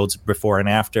 2 Worlds, before and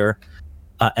after,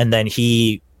 and then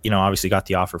he obviously got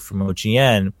the offer from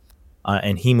OGN,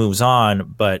 and he moves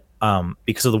on. But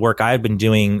because of the work I had been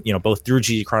doing, both through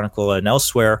GG Chronicle and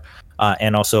elsewhere,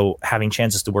 and also having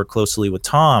chances to work closely with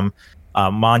Tom,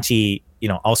 Monty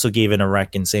also gave in a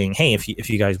rec and saying, hey, if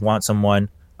you guys want someone,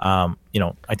 I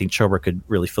think Chobra could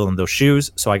really fill in those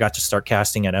shoes. So I got to start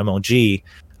casting at MLG.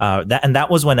 That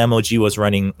was when MLG was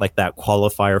running like that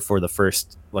qualifier for the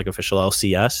first like official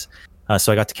LCS.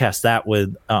 So I got to cast that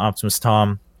with Optimus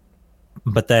Tom.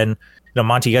 But then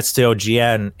Monty gets to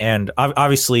OGN, and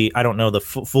obviously I don't know the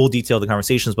full detail of the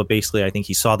conversations, but basically I think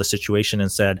he saw the situation and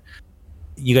said,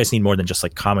 you guys need more than just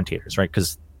like commentators, right?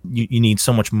 Because you need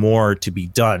so much more to be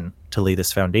done to lay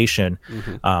this foundation.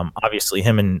 Obviously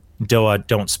him and Doa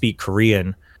don't speak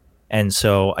Korean, and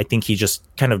so I think he just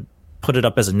kind of put it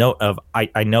up as a note of,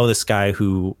 I know this guy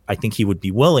who I think he would be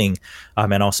willing,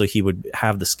 and also he would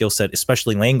have the skill set,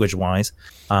 especially language wise,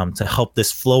 to help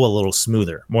this flow a little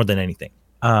smoother more than anything.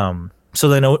 So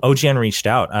then OGN reached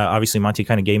out. Obviously Monty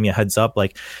kind of gave me a heads up,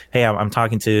 like, hey, I'm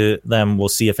talking to them, we'll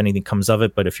see if anything comes of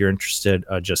it, but if you're interested,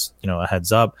 just a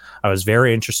heads up. I was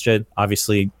very interested,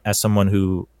 obviously, as someone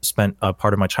who spent a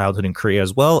part of my childhood in Korea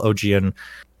as well. OGN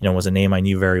was a name I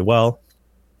knew very well,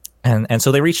 and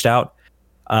so they reached out.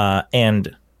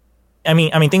 And I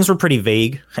mean, things were pretty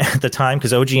vague at the time,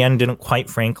 because OGN didn't quite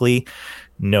frankly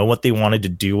know what they wanted to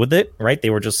do with it, right?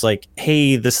 They were just like,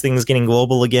 hey, this thing's getting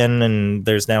global again, and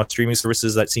there's now streaming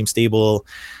services that seem stable,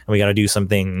 and we got to do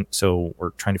something. So we're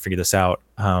trying to figure this out.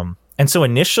 And so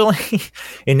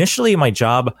initially my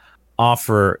job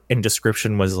offer and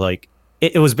description was like,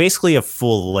 it was basically a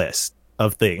full list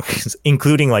of things,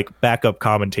 including like backup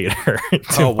commentator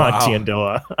to Monty and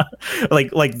Doa.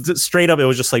 like straight up, it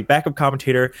was just like backup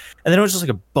commentator, and then it was just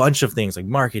like a bunch of things like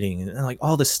marketing and like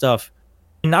all this stuff.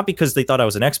 And not because they thought I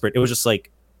was an expert, it was just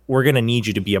like, we're gonna need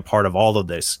you to be a part of all of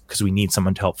this because we need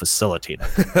someone to help facilitate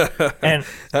it. And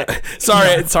sorry,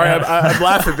 I'm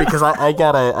laughing because I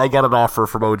got an offer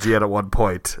from OGN at one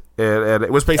point, and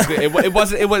it was basically it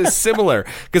was similar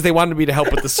because they wanted me to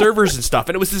help with the servers and stuff,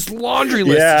 and it was this laundry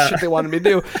list of shit they wanted me to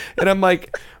do, and I'm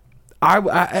like,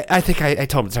 I think I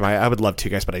told him at the time I would love to,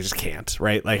 guys, but I just can't,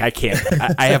 right? Like I can't.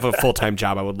 I have a full-time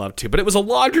job. I would love to, but it was a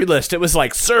laundry list. It was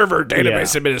like server,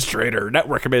 database administrator,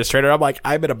 network administrator. I'm like,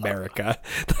 I'm in America.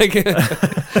 Like,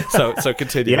 so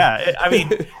continue. Yeah, I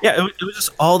mean, yeah, it was just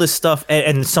all this stuff,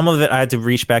 and some of it I had to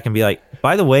reach back and be like,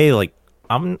 by the way, like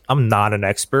I'm not an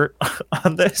expert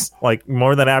on this. Like,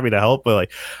 more than happy to help, but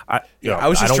like I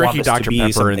was just drinking Dr.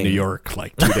 Pepper in New York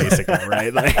like 2 days ago,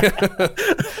 right? Like,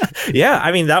 yeah,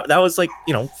 I mean that was like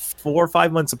 4 or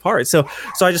 5 months apart. So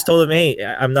I just told him, hey,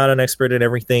 I'm not an expert in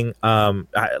everything. I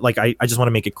just want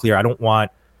to make it clear. I don't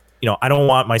want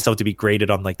myself to be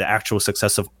graded on like the actual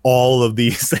success of all of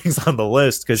these things on the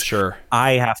list, because sure,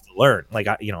 I have to learn. Like,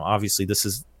 obviously this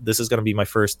is going to be my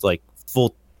first like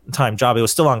full time job. It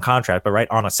was still on contract, but right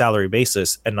on a salary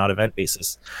basis and not event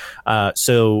basis.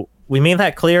 So we made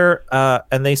that clear,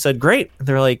 and they said great.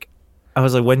 They're like, I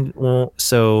was like, when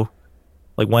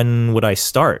would I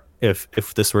start if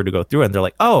this were to go through? And they're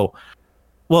like, oh,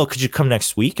 well, could you come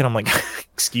next week? And I'm like,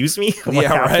 excuse me? I'm like,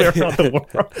 halfway around the world.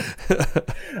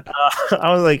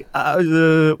 I was like,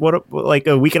 what, like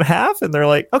a week and a half? And they're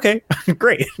like, okay,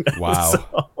 great.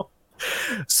 Wow.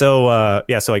 So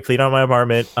I cleaned out my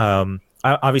apartment.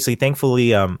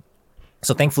 Thankfully,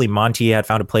 Monty had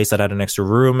found a place that had an extra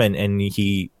room, and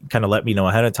he kind of let me know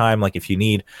ahead of time, like, if you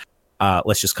need,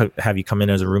 let's just have you come in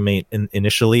as a roommate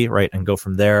initially, right, and go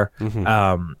from there.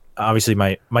 Mm-hmm. Obviously,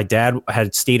 my dad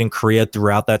had stayed in Korea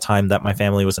throughout that time that my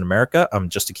family was in America,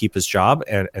 just to keep his job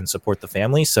and support the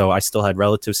family. So I still had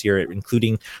relatives here,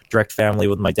 including direct family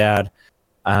with my dad,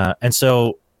 and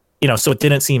so it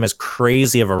didn't seem as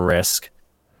crazy of a risk.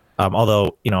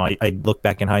 Although, I look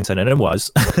back in hindsight and it was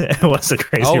a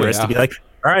crazy risk to be like,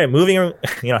 all right, moving,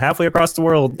 halfway across the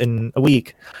world in a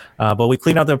week. But we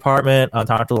cleaned out the apartment,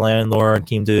 talked to the landlord,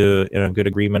 came to a good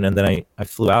agreement, and then I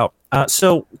flew out.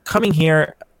 So coming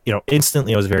here,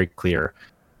 instantly it was very clear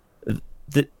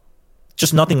that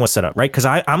just nothing was set up, right? Because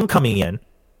I'm coming in,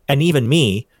 and even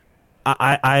me,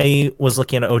 I was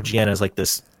looking at OGN as like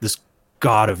this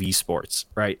god of esports,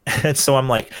 right? And so I'm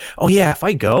like, oh yeah, if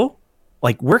I go,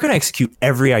 like, we're going to execute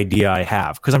every idea I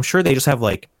have, because I'm sure they just have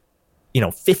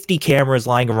 50 cameras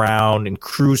lying around and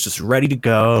crews just ready to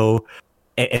go,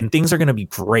 and things are going to be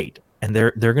great, and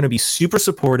they're going to be super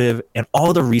supportive, and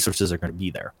all the resources are going to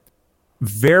be there.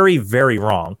 Very, very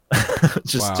wrong.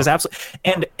 just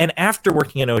absolutely. And after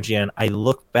working at OGN, I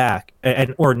look back,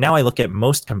 or now I look at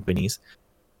most companies,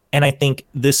 and I think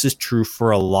this is true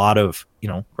for a lot of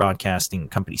broadcasting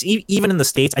companies. Even in the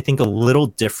States, I think a little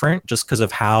different, just because of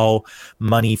how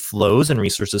money flows and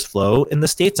resources flow in the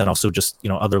States, and also just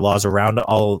other laws around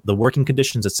all the working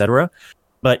conditions, etc.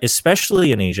 But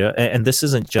especially in Asia, and this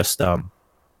isn't just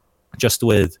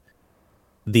with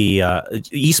the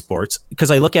esports,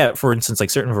 because I look at, for instance, like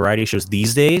certain variety shows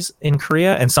these days in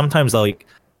Korea, and sometimes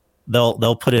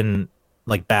they'll put in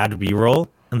like bad B-roll,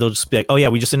 and they'll just be like, oh yeah,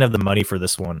 we just didn't have the money for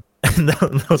this one. And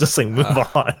they'll just like move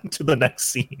on to the next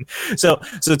scene. So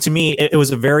to me, it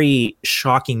was a very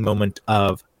shocking moment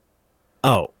of,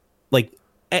 and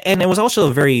it was also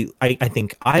a very, I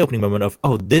think, eye-opening moment of,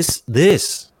 oh, this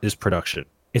is production.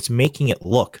 It's making it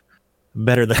look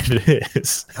better than it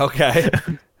is. Okay.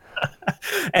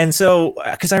 And so,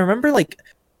 because I remember, like,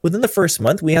 within the first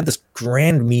month, we had this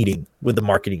grand meeting with the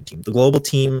marketing team, the global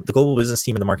business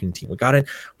team, and the marketing team. We got in,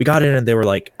 and they were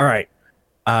like, all right,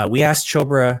 we asked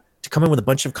Chobra to come in with a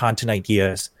bunch of content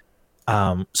ideas,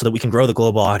 so that we can grow the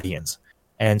global audience.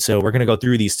 And so we're going to go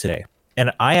through these today.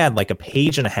 And I had like a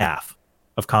page and a half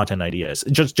of content ideas,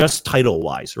 just title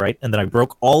wise, right? And then I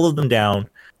broke all of them down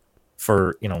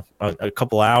for a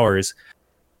couple hours.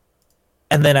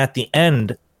 And then at the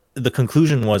end, the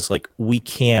conclusion was like, we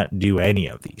can't do any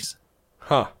of these,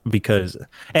 because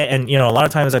and a lot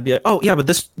of times I'd be like, oh yeah, but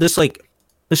this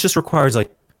just requires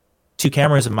like 2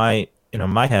 cameras in my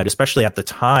my head, especially at the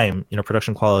time.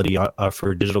 Production quality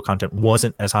for digital content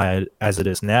wasn't as high as it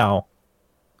is now.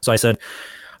 So I said,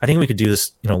 I think we could do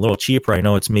this a little cheaper. I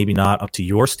know it's maybe not up to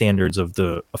your standards of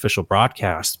the official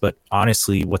broadcast, but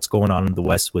honestly, what's going on in the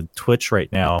West with Twitch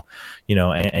right now,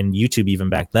 and YouTube even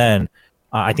back then,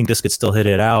 I think this could still hit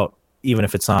it out, even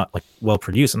if it's not like well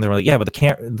produced. And they were like, yeah, but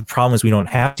the problem is we don't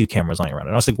have 2 cameras lying around.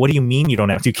 And I was like, what do you mean you don't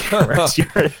have 2 cameras?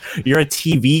 You're a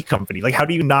TV company. Like, how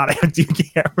do you not have 2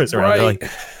 cameras around? Right.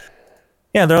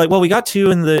 They're like, well, we got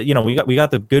 2 in the, we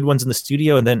got the good ones in the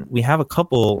studio, and then we have a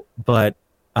couple, but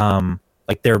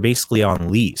like they're basically on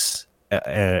lease,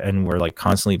 and we're like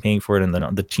constantly paying for it. And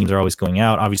then the teams are always going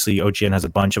out. Obviously, OGN has a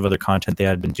bunch of other content they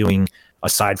had been doing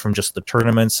aside from just the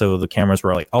tournament, so the cameras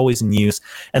were like always in use.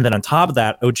 And then on top of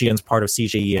that, OGN's part of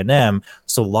CJENM,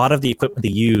 so a lot of the equipment they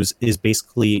use is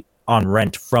basically on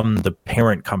rent from the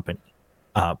parent company.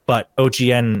 But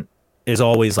OGN is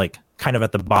always like kind of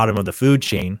at the bottom of the food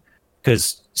chain,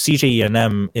 because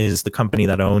CJENM is the company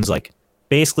that owns like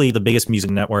basically the biggest music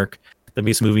network, the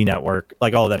biggest movie network,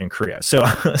 like all of that in Korea. So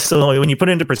so when you put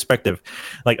it into perspective,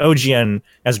 like OGN,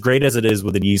 as great as it is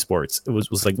within esports, it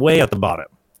was like way at the bottom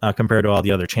compared to all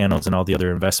the other channels and all the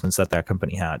other investments that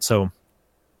company had. So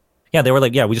yeah, they were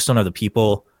like, yeah, we just don't have the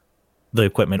people, the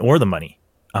equipment, or the money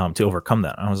to overcome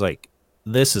that. And I was like,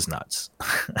 this is nuts.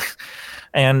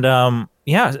 And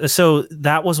yeah, so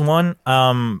that was one.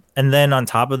 And then on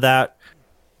top of that,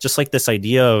 just like this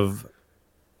idea of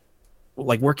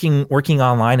like working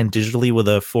online and digitally with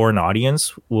a foreign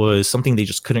audience was something they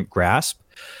just couldn't grasp.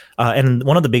 And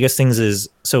one of the biggest things is,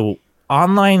 so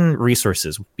online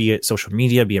resources, be it social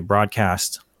media, be it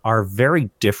broadcast, are very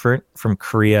different from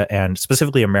Korea and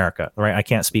specifically America, right? I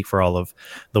can't speak for all of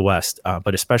the West,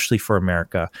 but especially for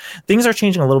America. Things are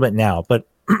changing a little bit now, but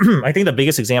I think the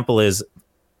biggest example is,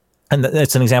 and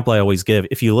it's an example I always give,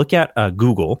 if you look at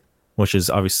Google, which is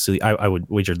obviously, I would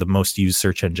wager, the most used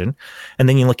search engine, and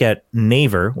then you look at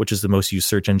Naver, which is the most used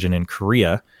search engine in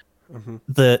Korea,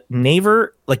 the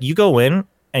Naver, like you go in,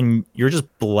 and you're just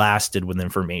blasted with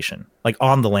information, like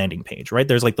on the landing page, right?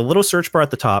 There's like the little search bar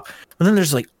at the top, but then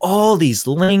there's like all these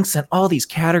links and all these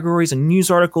categories and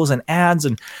news articles and ads,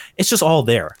 and it's just all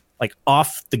there, like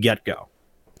off the get-go.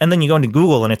 And then you go into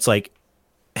Google and it's like,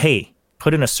 hey,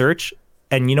 put in a search,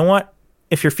 and you know what?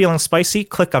 If you're feeling spicy,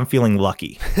 click I'm feeling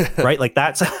lucky, right? Like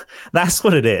that's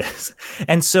what it is.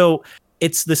 And so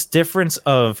it's this difference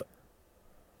of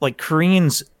like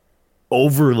Koreans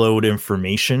overload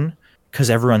information because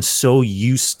everyone's so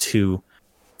used to,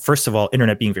 first of all,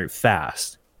 internet being very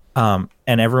fast. And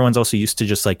everyone's also used to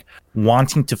just like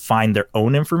wanting to find their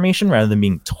own information rather than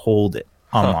being told it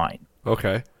online.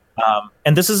 Okay.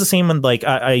 And this is the same when like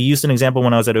I used an example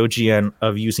when I was at OGN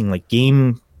of using like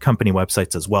game company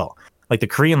websites as well. Like the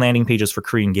Korean landing pages for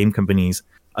Korean game companies,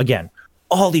 again,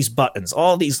 all these buttons,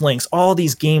 all these links, all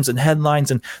these games and headlines,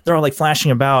 and they're all like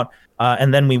flashing about.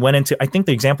 And then we went into, I think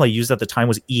the example I used at the time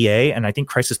was EA, and I think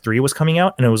Crysis 3 was coming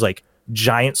out, and it was like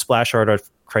giant splash art of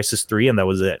Crysis 3, and that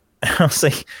was it. And I was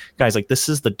like, guys, like this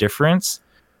is the difference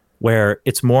where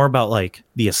it's more about like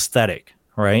the aesthetic,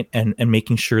 right? And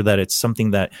making sure that it's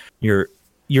something that you're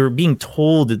being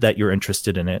told that you're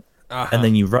interested in it, and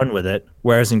then you run with it.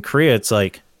 Whereas in Korea, it's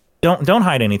like, don't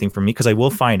hide anything from me because I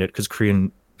will find it, because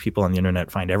Korean people on the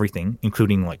internet find everything,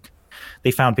 including like,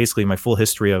 they found basically my full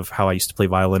history of how I used to play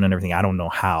violin and everything. I don't know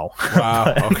how.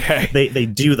 Wow. Okay. they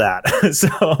do that.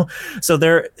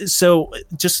 So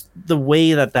just the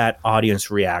way that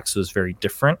audience reacts was very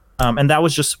different. And that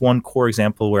was just one core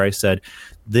example where I said,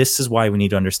 this is why we need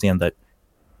to understand that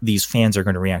these fans are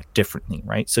going to react differently,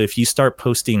 right? So if you start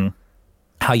posting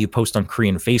how you post on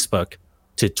Korean Facebook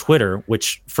to Twitter,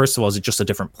 which first of all is just a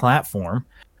different platform,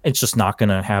 it's just not going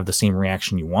to have the same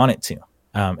reaction you want it to.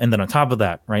 And then on top of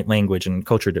that, right, language and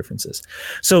culture differences.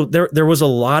 So there was a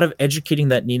lot of educating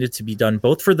that needed to be done,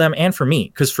 both for them and for me.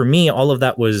 Because for me, all of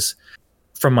that was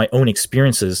from my own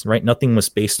experiences, right? Nothing was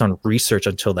based on research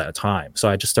until that time. So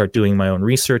I just started doing my own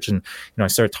research, and I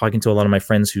started talking to a lot of my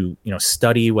friends who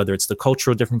study, whether it's the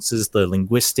cultural differences, the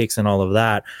linguistics, and all of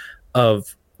that,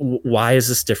 of why is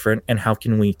this different and how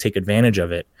can we take advantage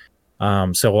of it.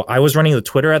 So I was running the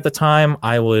Twitter at the time.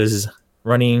 I was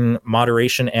running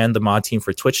moderation and the mod team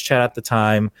for Twitch chat at the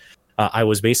time. I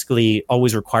was basically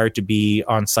always required to be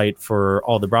on site for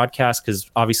all the broadcasts because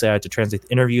obviously I had to translate the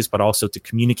interviews, but also to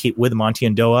communicate with Monty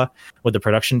and Doa, with the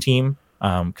production team,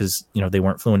 because they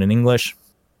weren't fluent in English.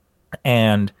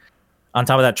 And on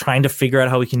top of that, trying to figure out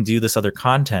how we can do this other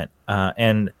content.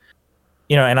 And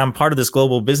I'm part of this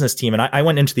global business team, and I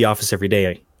went into the office every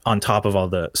day on top of all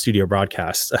the studio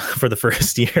broadcasts for the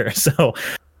first year. So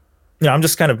I'm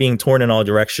just kind of being torn in all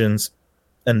directions.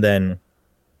 And then,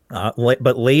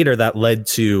 but later that led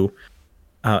to,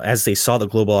 as they saw the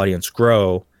global audience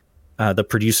grow, the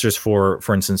producers for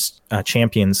instance,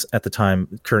 Champions at the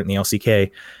time, currently LCK,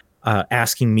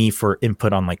 asking me for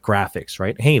input on like graphics,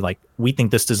 right? Hey, like we think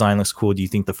this design looks cool. Do you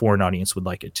think the foreign audience would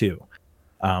like it too?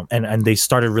 And they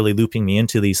started really looping me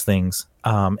into these things.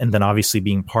 And then obviously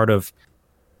being part of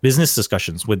business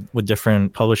discussions with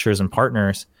different publishers and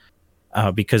partners,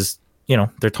 because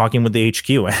they're talking with the HQ,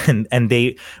 and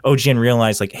OGN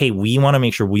realized like, hey, we want to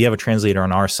make sure we have a translator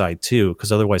on our side too,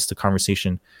 because otherwise the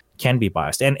conversation can be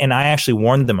biased. And I actually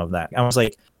warned them of that. I was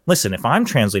like, listen, if I'm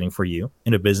translating for you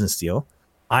in a business deal,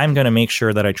 I'm going to make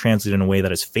sure that I translate in a way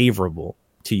that is favorable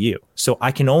to you. So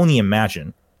I can only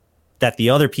imagine that the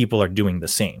other people are doing the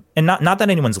same. And not that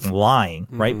anyone's lying,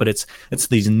 right? But it's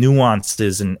these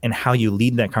nuances and how you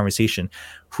lead that conversation.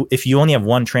 If you only have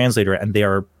one translator and they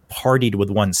are partied with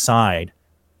one side,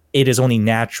 it is only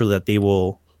natural that they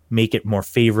will make it more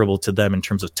favorable to them in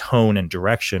terms of tone and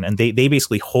direction. And they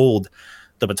basically hold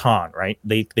the baton, right?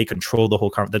 They control the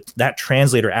whole that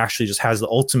translator actually just has the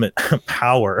ultimate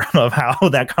power of how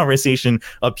that conversation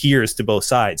appears to both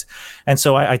sides. And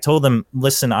so I told them,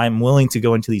 listen, I'm willing to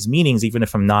go into these meetings, even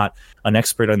if I'm not an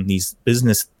expert on these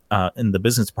business in the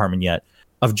business department yet,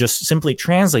 of just simply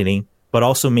translating, but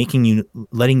also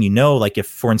letting you know, like if,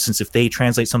 for instance, if they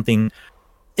translate something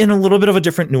in a little bit of a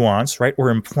different nuance, right, or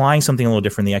implying something a little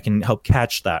differently, I can help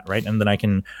catch that, right, and then I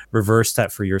can reverse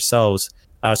that for yourselves.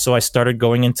 So I started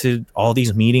going into all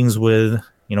these meetings with,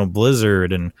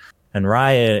 Blizzard and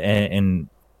Riot and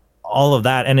all of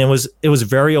that, and it was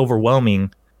very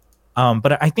overwhelming.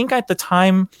 But I think at the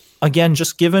time, again,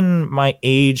 just given my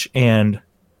age and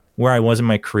where I was in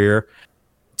my career,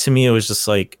 to me it was just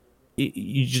like,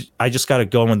 I just got to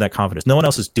go in with that confidence. No one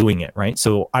else is doing it, right?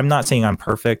 So I'm not saying I'm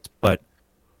perfect, but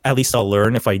at least I'll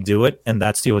learn if I do it, and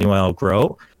that's the only way I'll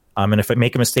grow. And if I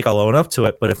make a mistake, I'll own up to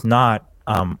it. But if not,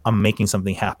 I'm making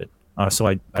something happen. So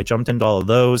I jumped into all of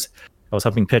those. I was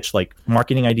helping pitch like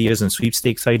marketing ideas and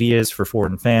sweepstakes ideas for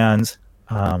foreign fans.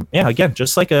 Again,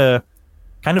 just like a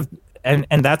kind of, and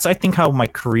that's, I think, how my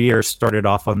career started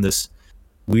off on this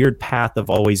weird path of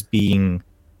always being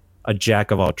a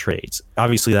jack of all trades.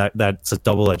 Obviously, that's a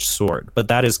double-edged sword, but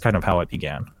that is kind of how it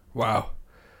began. Wow.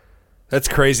 That's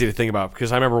crazy to think about,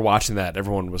 because I remember watching that.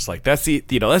 Everyone was like, "That's the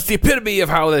epitome of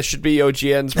how this should be."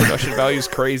 OGN's production value is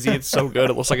crazy. It's so good.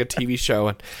 It looks like a TV show,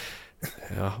 and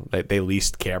they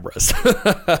leased cameras.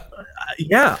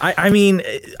 Yeah, I mean,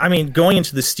 going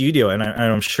into the studio, and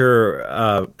I'm sure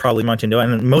probably Montendo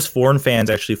and most foreign fans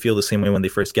actually feel the same way when they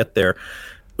first get there.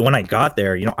 When I got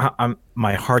there,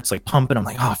 my heart's like pumping. I'm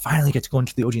like, oh, I finally get to go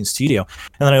into the OGN studio,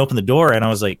 and then I opened the door, and I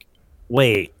was like,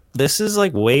 wait. This is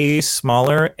like way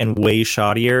smaller and way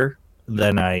shoddier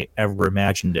than I ever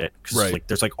imagined it. Right. Like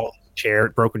there's like all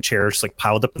broken chairs like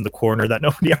piled up in the corner that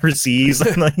nobody ever sees.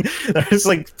 And like there's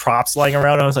like props lying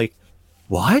around. And I was like,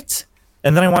 what?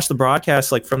 And then I watched the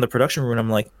broadcast like from the production room. And I'm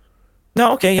like,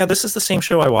 no, okay, yeah, this is the same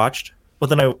show I watched. But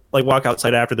then I like walk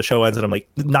outside after the show ends, and I'm like,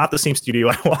 not the same studio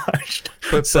I watched.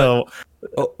 But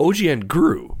OGN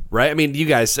grew, right? You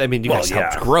guys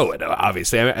helped grow it,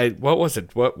 obviously. What was it?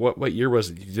 What year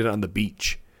was it? You did it on the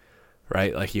beach,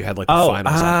 right? Like you had like the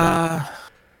finals.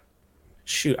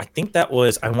 Shoot, I think that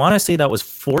was. I want to say that was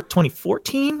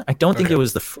 2014. I don't think it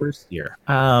was the first year.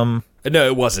 No,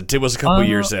 it wasn't. It was a couple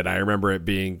years in. I remember it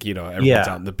being, everyone's out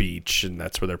on the beach, and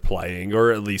that's where they're playing,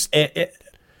 or at least. It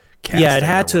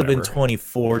had to have been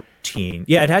 2014.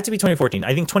 Yeah, it had to be 2014.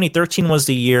 I think 2013 was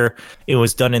the year it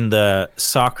was done in the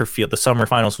soccer field. The summer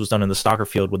finals was done in the soccer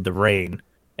field with the rain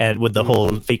and with the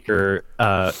whole Faker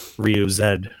Ryu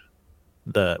Zed.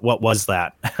 What was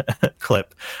that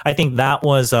clip? I think that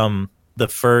was the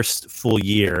first full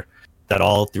year that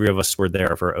all three of us were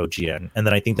there for OGN, and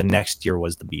then I think the next year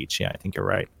was the beach. Yeah, I think you're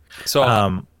right.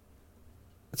 So.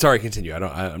 Sorry, continue.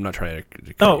 I'm not trying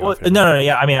to. No.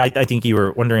 Yeah, I think you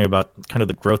were wondering about kind of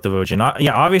the growth of OGN.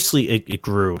 Yeah, obviously it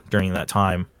grew during that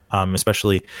time,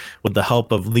 especially with the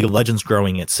help of League of Legends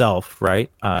growing itself, right?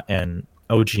 And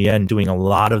OGN doing a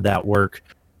lot of that work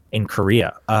in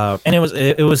Korea. And it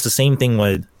was the same thing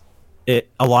with it.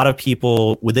 A lot of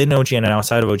people within OGN and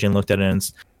outside of OGN looked at it and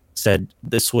said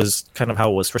this was kind of how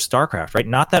it was for StarCraft, right?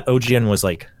 Not that OGN was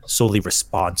like solely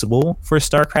responsible for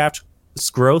StarCraft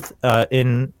growth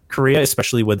in Korea,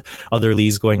 especially with other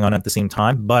leagues going on at the same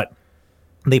time, but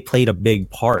they played a big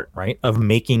part, right, of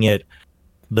making it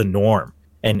the norm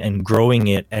and growing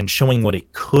it and showing what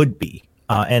it could be.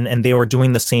 And they were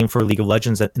doing the same for League of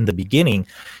Legends in the beginning.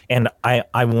 And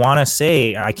I want to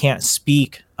say, I can't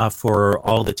speak for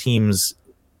all the teams,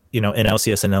 in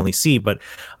LCS and LEC, but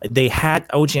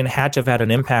OGN had to have had an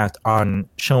impact on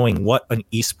showing what an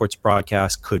esports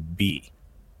broadcast could be,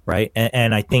 right?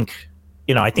 And I think,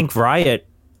 I think Riot,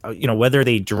 whether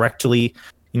they directly,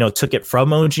 took it from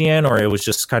OGN or it was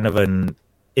just kind of an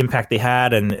impact they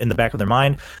had and in the back of their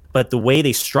mind, but the way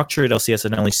they structured LCS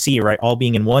and LEC, right, all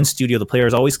being in one studio, the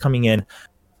players always coming in,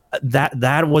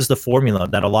 that was the formula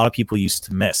that a lot of people used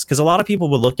to miss. Because a lot of people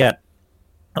would look at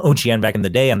OGN back in the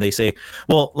day and they say,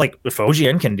 well, like if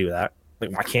OGN can do that,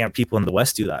 like why can't people in the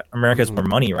West do that? America has more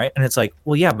money, right? And it's like,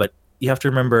 well, yeah, but you have to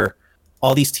remember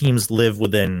all these teams live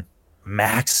within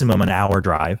maximum an hour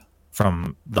drive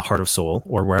from the Heart of Seoul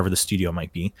or wherever the studio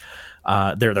might be.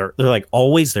 They're like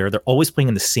always there. They're always playing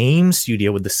in the same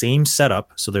studio with the same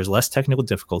setup, so there's less technical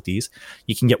difficulties.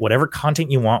 You can get whatever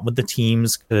content you want with the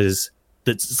teams because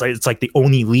it's like the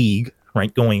only league,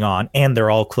 right, going on, and they're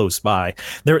all close by.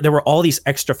 There were all these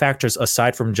extra factors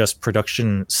aside from just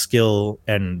production skill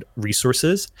and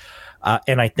resources,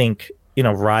 and I think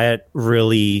Riot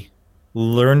really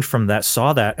learned from that,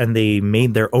 saw that, and they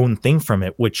made their own thing from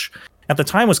it, which at the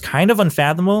time was kind of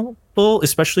unfathomable,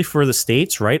 especially for the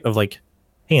States, right? Of like,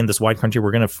 hey, in this wide country,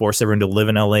 we're going to force everyone to live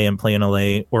in LA and play in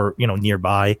LA or,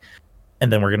 nearby.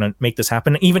 And then we're going to make this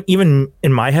happen. Even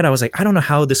in my head, I was like, I don't know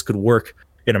how this could work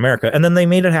in America. And then they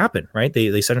made it happen, right?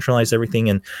 They centralized everything.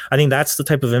 And I think that's the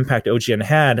type of impact OGN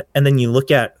had. And then you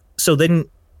look at, so then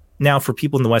now for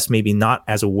people in the West, maybe not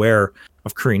as aware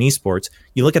of Korean esports,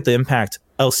 you look at the impact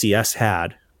LCS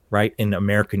had, right, in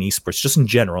American esports, just in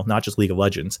general, not just League of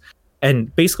Legends.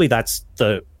 And basically that's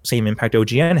the same impact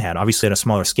OGN had, obviously at a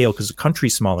smaller scale because the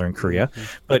country's smaller in Korea,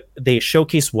 but they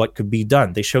showcased what could be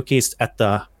done. They showcased at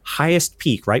the highest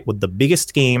peak, right, with the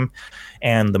biggest game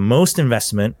and the most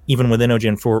investment, even within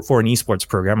OGN for an esports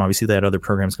program. Obviously they had other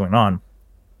programs going on.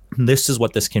 This is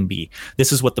what this can be.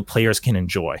 This is what the players can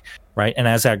enjoy, right? And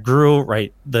as that grew,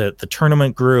 right, the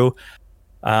tournament grew,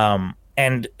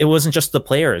 and it wasn't just the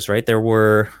players, right? There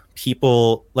were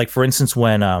people, like for instance,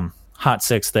 when Hot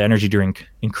Six, the energy drink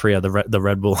in Korea, the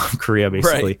Red Bull of Korea,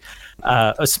 basically,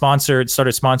 started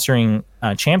sponsoring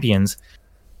champions.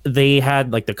 They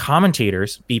had like the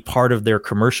commentators be part of their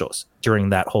commercials during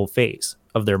that whole phase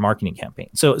of their marketing campaign.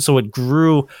 So it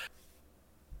grew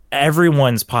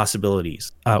everyone's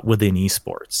possibilities within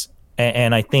esports,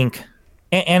 and I think,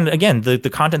 and again, the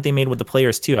content they made with the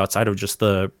players too, outside of just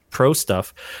the pro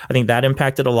stuff, I think that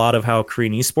impacted a lot of how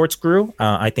Korean esports grew.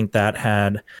 I think that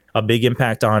had a big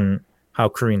impact on how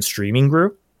Korean streaming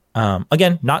grew.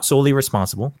 Again, not solely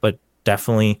responsible, but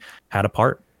definitely had a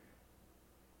part.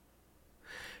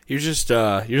 You're just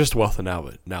a wealth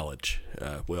of knowledge,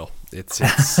 Will. It's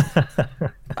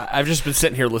I've just been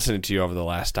sitting here listening to you over the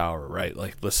last hour, right?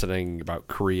 Like listening about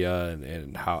Korea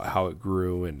and how it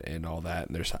grew and all that.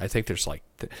 And I think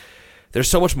there's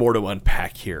so much more to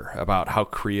unpack here about how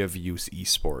Korea views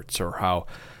esports, or how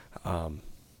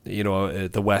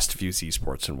the West views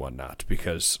esports and whatnot,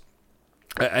 because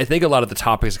I think a lot of the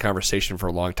topics of conversation for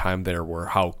a long time there were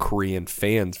how Korean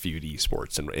fans viewed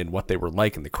esports and what they were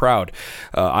like in the crowd.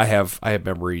 I have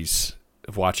memories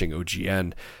of watching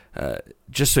OGN,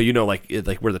 just so you know, like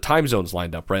where the time zones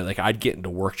lined up, right? Like I'd get into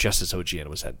work just as OGN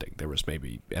was ending. There was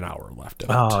maybe an hour left of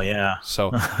it. Oh yeah.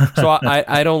 So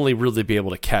I'd only really be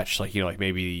able to catch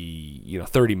maybe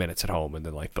 30 minutes at home, and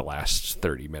then like the last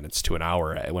 30 minutes to an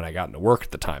hour when I got into work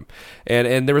at the time.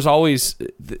 And there was always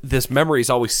this memory is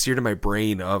always seared in my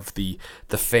brain of the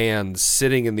fans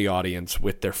sitting in the audience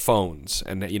with their phones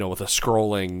and with a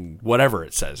scrolling whatever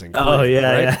it says in Korean, oh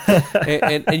yeah, right?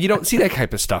 yeah. and you don't see that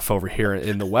type of stuff over here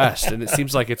in the West, and it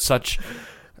seems like it's such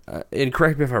and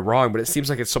correct me if I'm wrong, but it seems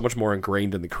like it's so much more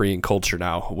ingrained in the Korean culture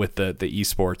now with the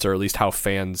esports, or at least how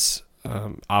fans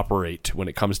operate when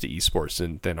it comes to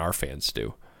esports than our fans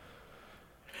do.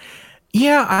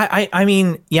 Yeah, I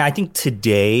mean, I think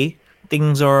today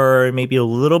things are maybe a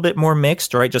little bit more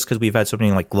mixed, right? Just because we've had so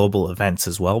many like global events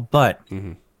as well. But,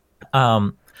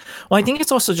 well, I think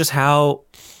it's also just how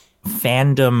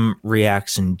fandom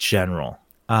reacts in general.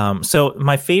 So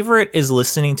my favorite is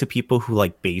listening to people who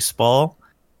like baseball,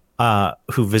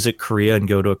 who visit Korea and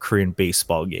go to a Korean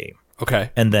baseball game.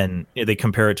 Okay. And then they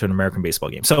compare it to an American baseball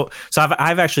game. So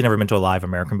I've actually never been to a live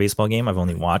American baseball game. I've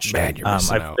only watched. Man, you're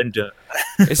missing I've out. been to.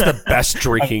 It's the best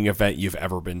drinking event you've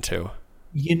ever been to.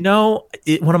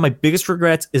 One of my biggest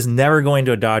regrets is never going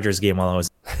to a Dodgers game while I was.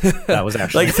 That was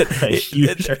actually like a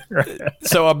huge.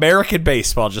 So American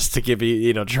baseball, just to give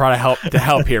you, try to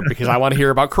help here, because I want to hear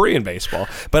about Korean baseball.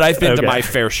 But I've been to my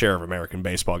fair share of American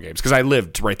baseball games because I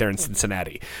lived right there in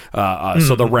Cincinnati.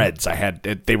 So the Reds, I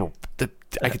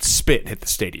could spit and hit the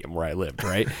stadium where I lived,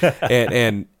 right?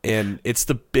 and it's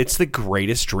the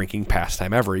greatest drinking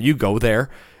pastime ever. You go there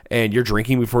and you're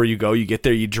drinking before you go. You get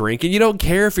there, you drink, and you don't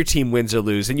care if your team wins or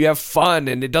lose, and you have fun.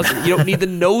 And you don't need to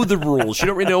know the rules. You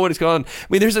don't really know what is going on. I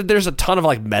mean, there's a ton of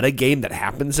like meta game that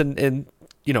happens in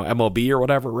MLB or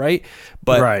whatever, right?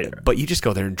 But you just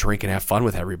go there and drink and have fun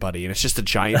with everybody, and it's just a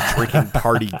giant drinking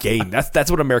party game.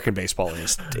 That's what American baseball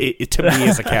is. To me,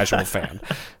 as a casual fan.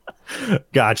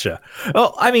 Gotcha.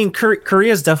 Well, I mean,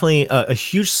 Korea is definitely a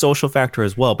huge social factor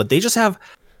as well, but they just have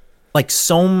like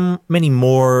so many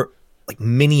more like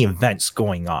mini events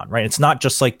going on, right? It's not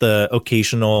just like the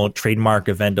occasional trademark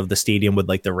event of the stadium with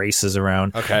like the races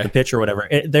around the pitch or whatever.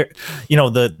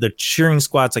 The cheering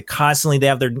squads, like constantly they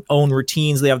have their own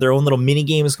routines. They have their own little mini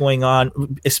games going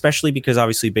on, especially because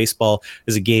obviously baseball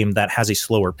is a game that has a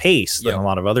slower pace than a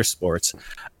lot of other sports.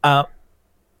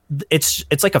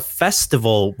 It's like a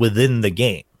festival within the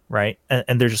game, right?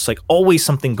 And there's just like always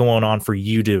something going on for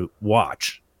you to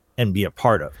watch and be a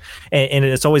part of. And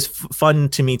it's always fun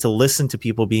to me to listen to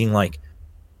people being like,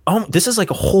 oh, this is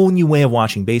like a whole new way of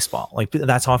watching baseball. Like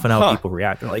that's often how people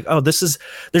react. They're like, oh, there's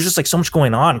just like so much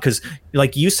going on. Because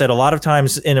like you said, a lot of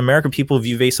times in America, people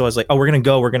view baseball as like, oh, we're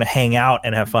going to hang out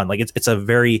and have fun. Like it's a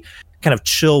very kind of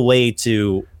chill way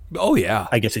to, oh yeah,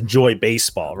 I guess, enjoy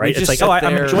baseball, right? It's like, oh,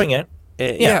 I'm enjoying it.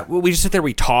 Yeah, we just sit there,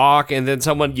 we talk, and then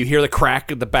you hear the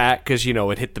crack of the bat because,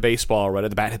 it hit the baseball, right?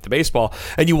 The bat hit the baseball,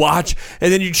 and you watch,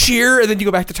 and then you cheer, and then you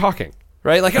go back to talking,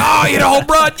 right? Like, oh, home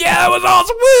run, yeah, that was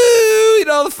awesome,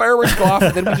 woo! The fireworks go off,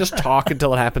 and then we just talk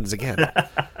until it happens again.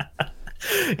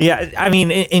 Yeah, I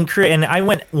mean, in Korea, and I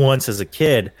went once as a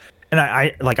kid, and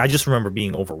I just remember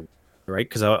being overwhelmed. Right,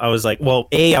 because I was like, well,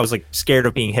 I was like scared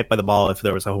of being hit by the ball if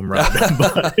there was a home run.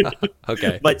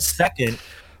 Okay, but second,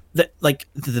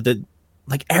 the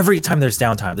every time there's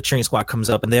downtime, the cheering squad comes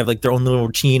up and they have like their own little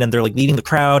routine and they're like leading the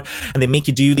crowd and they make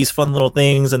you do these fun little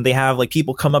things and they have like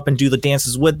people come up and do the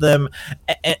dances with them,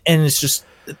 and it's just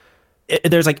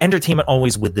there's like entertainment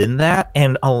always within that.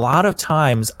 And a lot of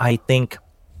times I think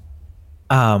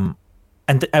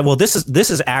well, this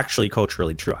is actually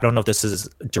culturally true. I don't know if this is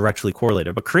directly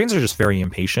correlated, but Koreans are just very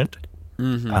impatient,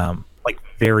 like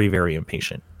very, very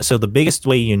impatient. So the biggest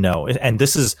way, and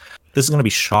this is going to be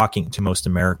shocking to most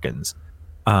Americans,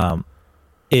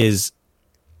 is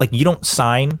like you don't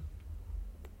sign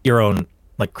your own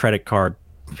like credit card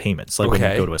payments like when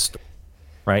you go to a store.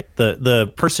 Right,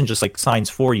 the person just like signs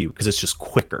for you because it's just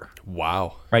quicker.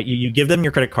 Wow. Right, you give them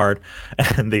your credit card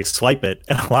and they swipe it,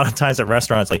 and a lot of times at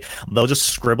restaurants, like they'll just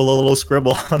scribble a little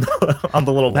scribble on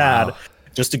the little pad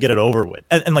just to get it over with,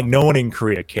 and like no one in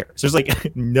Korea cares. There's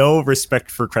like no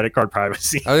respect for credit card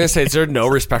privacy. I was gonna say, is there no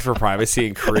respect for privacy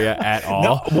in Korea at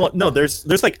all? No,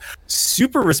 there's like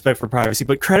super respect for privacy,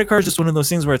 but credit card is just one of those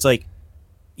things where it's like,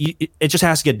 it just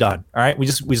has to get done. All right, we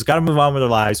just got to move on with our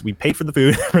lives. We paid for the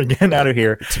food. We're getting out of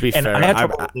here. To be fair,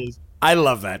 I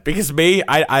love that because me,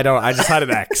 I don't. I just had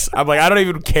an X. I'm like, I don't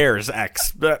even care. It's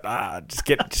X.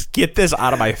 Just get this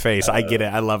out of my face. I get it.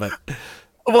 I love it.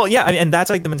 Well, yeah, and that's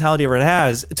like the mentality everyone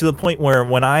has, to the point where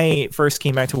when I first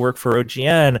came back to work for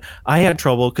OGN, I had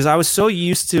trouble because I was so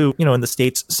used to, in the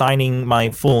States signing my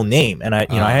full name, and I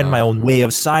had my own way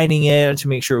of signing it to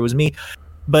make sure it was me,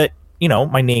 but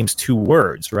my name's 2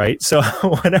 words, right? So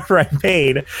whenever I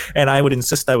paid and I would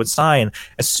insist I would sign,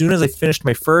 as soon as I finished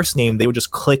my first name, they would just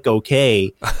click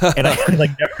OK, and I would like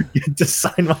never get to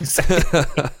sign my second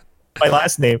name, my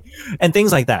last name, and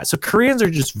things like that. So Koreans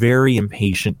are just very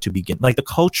impatient to begin. Like the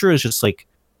culture is just like,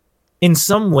 in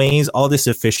some ways, all this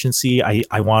efficiency,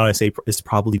 I want to say, is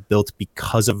probably built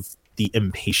because of the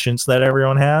impatience that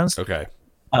everyone has. Okay.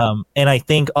 And I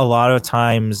think a lot of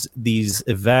times these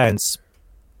events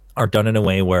are done in a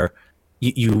way where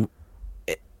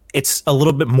it's a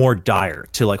little bit more dire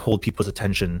to like hold people's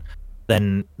attention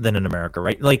than in America,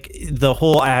 right? Like the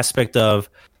whole aspect of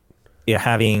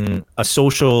having a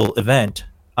social event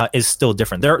is still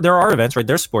different. There are events, right?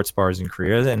 There's sports bars in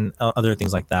Korea and other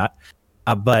things like that.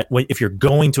 But if you're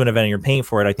going to an event and you're paying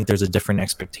for it, I think there's a different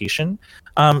expectation.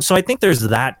 So I think there's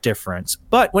that difference.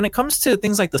 But when it comes to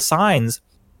things like the signs,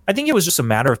 I think it was just a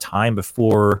matter of time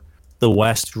before the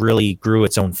West really grew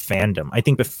its own fandom. I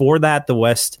think before that, the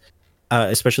West,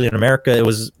 especially in America, it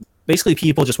was basically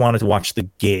people just wanted to watch the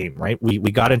game, right? We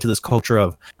got into this culture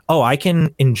of, I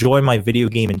can enjoy my video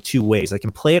game in 2 ways. I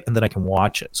can play it and then I can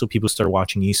watch it. So people started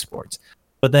watching esports.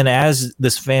 But then as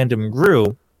this fandom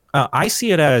grew, I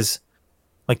see it as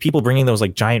like people bringing those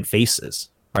like giant faces,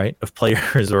 right, of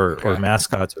players or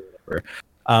mascots or whatever.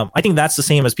 I think that's the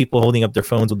same as people holding up their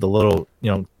phones with the little,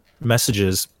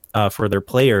 messages for their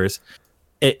players.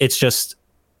 It's just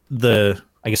the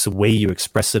way you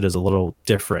express it is a little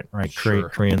different, right? Sure.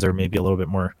 Koreans are maybe a little bit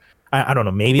more, I don't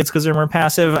know, maybe it's because they're more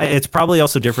passive. It's probably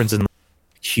also difference in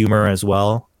humor as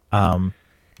well.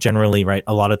 Generally, right,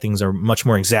 a lot of things are much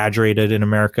more exaggerated in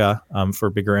America for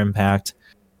bigger impact,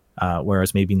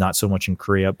 whereas maybe not so much in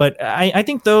Korea. But I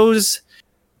think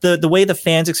the way the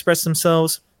fans express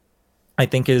themselves, I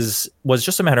think was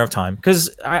just a matter of time, because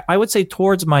I would say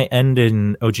towards my end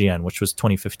in OGN, which was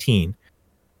 2015,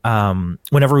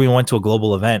 whenever we went to a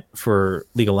global event for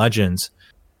League of Legends,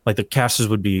 like the casters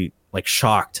would be like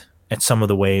shocked at some of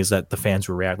the ways that the fans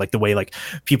would react, like the way like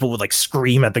people would like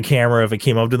scream at the camera if it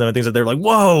came up to them and things like that. They're like,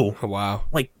 "Whoa, wow!"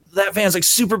 Like that fan's like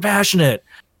super passionate.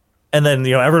 And then,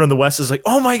 everyone in the West is like,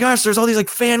 "Oh my gosh, there's all these like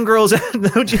fangirls at the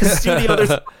OGN studio. They're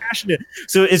so passionate."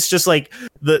 So it's just like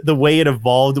the way it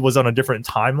evolved was on a different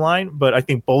timeline. But I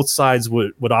think both sides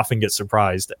would often get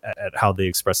surprised at how they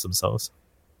express themselves.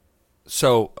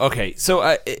 So, okay. So,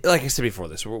 like I said before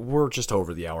this, we're just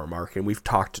over the hour mark, and we've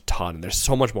talked a ton, and there's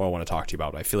so much more I want to talk to you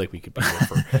about. I feel like we could be here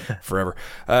for forever.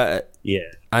 Yeah.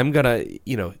 I'm going to,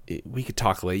 we could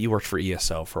talk later. You worked for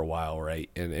ESO for a while, right?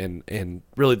 And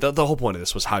really, the whole point of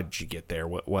this was, how did you get there?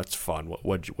 What's fun?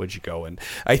 What'd you go? And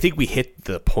I think we hit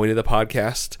the point of the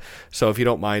podcast. So if you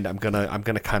don't mind, I'm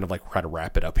gonna kind of like try to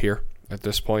wrap it up here at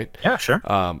this point. Yeah, sure.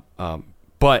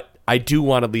 But I do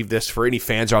want to leave this for any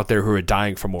fans out there who are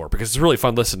dying for more, because it's really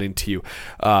fun listening to you,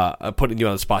 putting you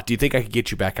on the spot. Do you think I could get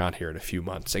you back on here in a few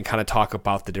months and kind of talk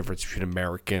about the difference between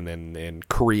American and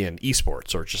Korean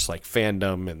esports, or just like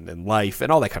fandom and life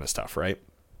and all that kind of stuff, right?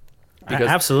 Because,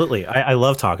 absolutely. I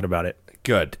love talking about it.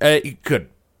 Good. Good.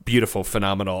 Beautiful.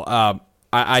 Phenomenal.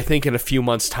 I think in a few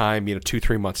months' time,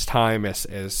 2-3 months' time,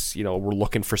 as we're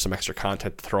looking for some extra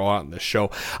content to throw out in this show,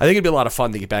 I think it'd be a lot of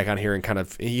fun to get back on here and kind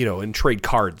of, and trade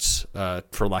cards,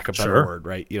 for lack of a better word,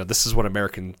 right? This is what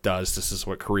American does. This is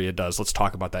what Korea does. Let's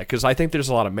talk about that, because I think there's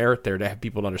a lot of merit there to have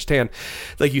people to understand.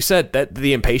 Like you said, that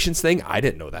the impatience thing, I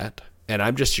didn't know that. And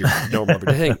I'm just your normal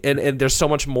everyday thing. And there's so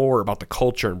much more about the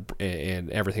culture and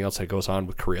everything else that goes on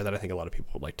with Korea that I think a lot of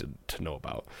people would like to know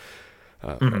about.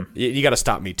 You got to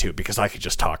stop me too, because I could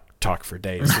just talk for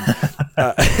days,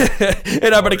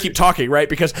 and I'm going to keep talking, right?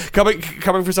 Because coming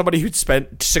from somebody who'd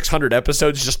spent 600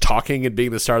 episodes just talking and being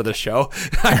the star of the show,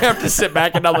 I have to sit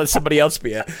back and not let somebody else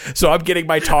be it. So I'm getting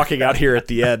my talking out here at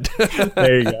the end.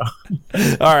 There you go.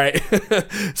 All right.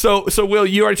 So Will,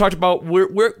 you already talked about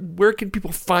where can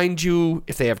people find you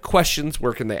if they have questions?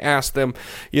 Where can they ask them?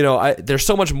 There's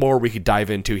so much more we could dive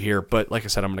into here, but like I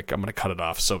said, I'm gonna cut it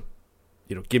off. So,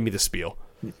 give me the spiel.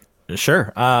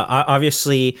 Sure.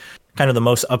 Obviously, kind of the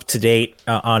most up-to-date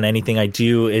on anything I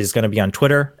do is going to be on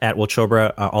Twitter, at Will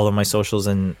Chobra. All of my socials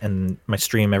and my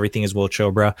stream, everything is Will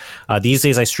Chobra. These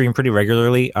days, I stream pretty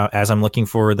regularly as I'm looking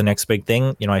for the next big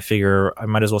thing. I figure I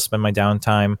might as well spend my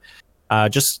downtime.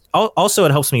 Also,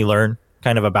 it helps me learn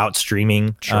kind of about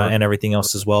streaming and everything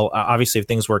else as well. Obviously, if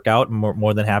things work out, I'm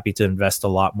more than happy to invest a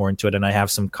lot more into it. And I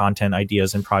have some content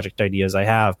ideas and project ideas I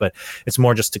have, but it's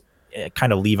more just to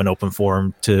kind of leave an open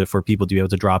forum for people to be able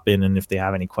to drop in, and if they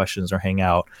have any questions or hang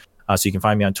out. So you can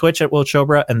find me on Twitch at Will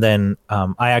Chobra, and then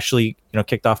I actually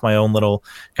kicked off my own little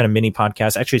kind of mini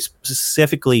podcast, actually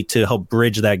specifically to help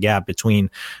bridge that gap between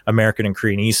American and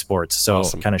Korean esports. So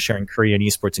awesome. Kind of sharing Korean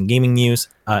esports and gaming news,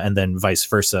 and then vice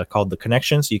versa, called The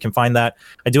Connection. So you can find that.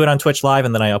 I do it on Twitch Live,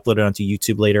 and then I upload it onto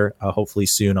YouTube later. Hopefully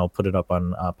soon I'll put it up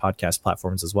on podcast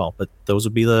platforms as well. But those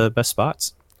would be the best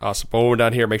spots. Awesome. Well, when we're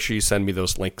done here, make sure you send me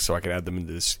those links so I can add them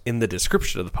in the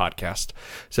description of the podcast.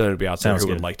 So anybody out there who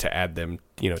would like to add them,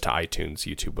 to iTunes,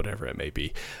 YouTube, whatever it may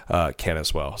be, can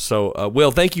as well. So,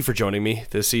 Will, thank you for joining me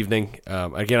this evening.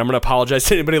 Again, I'm going to apologize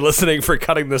to anybody listening for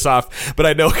cutting this off, but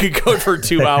I know it could go for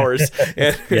 2 hours.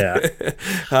 And yeah.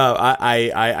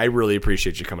 I really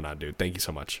appreciate you coming on, dude. Thank you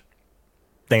so much.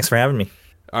 Thanks for having me.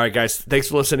 All right, guys. Thanks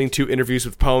for listening to Interviews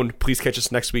with Pwn. Please catch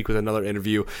us next week with another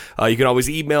interview. You can always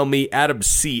email me,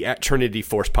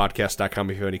 adamc@trinityforcepodcast.com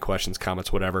if you have any questions,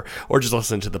 comments, whatever, or just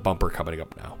listen to the bumper coming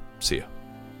up now. See ya.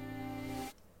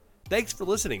 Thanks for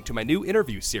listening to my new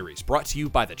interview series brought to you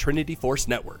by the Trinity Force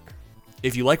Network.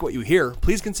 If you like what you hear,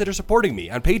 please consider supporting me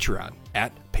on Patreon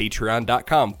at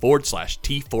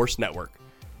patreon.com/TForce Network.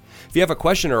 If you have a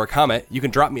question or a comment, you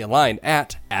can drop me a line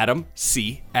at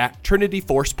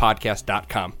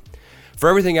adamc@trinityforcepodcast.com. For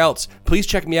everything else, please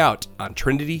check me out on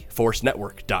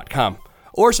trinityforcenetwork.com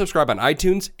or subscribe on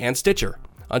iTunes and Stitcher.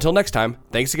 Until next time,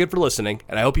 thanks again for listening,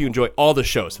 and I hope you enjoy all the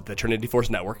shows that the Trinity Force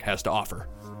Network has to offer.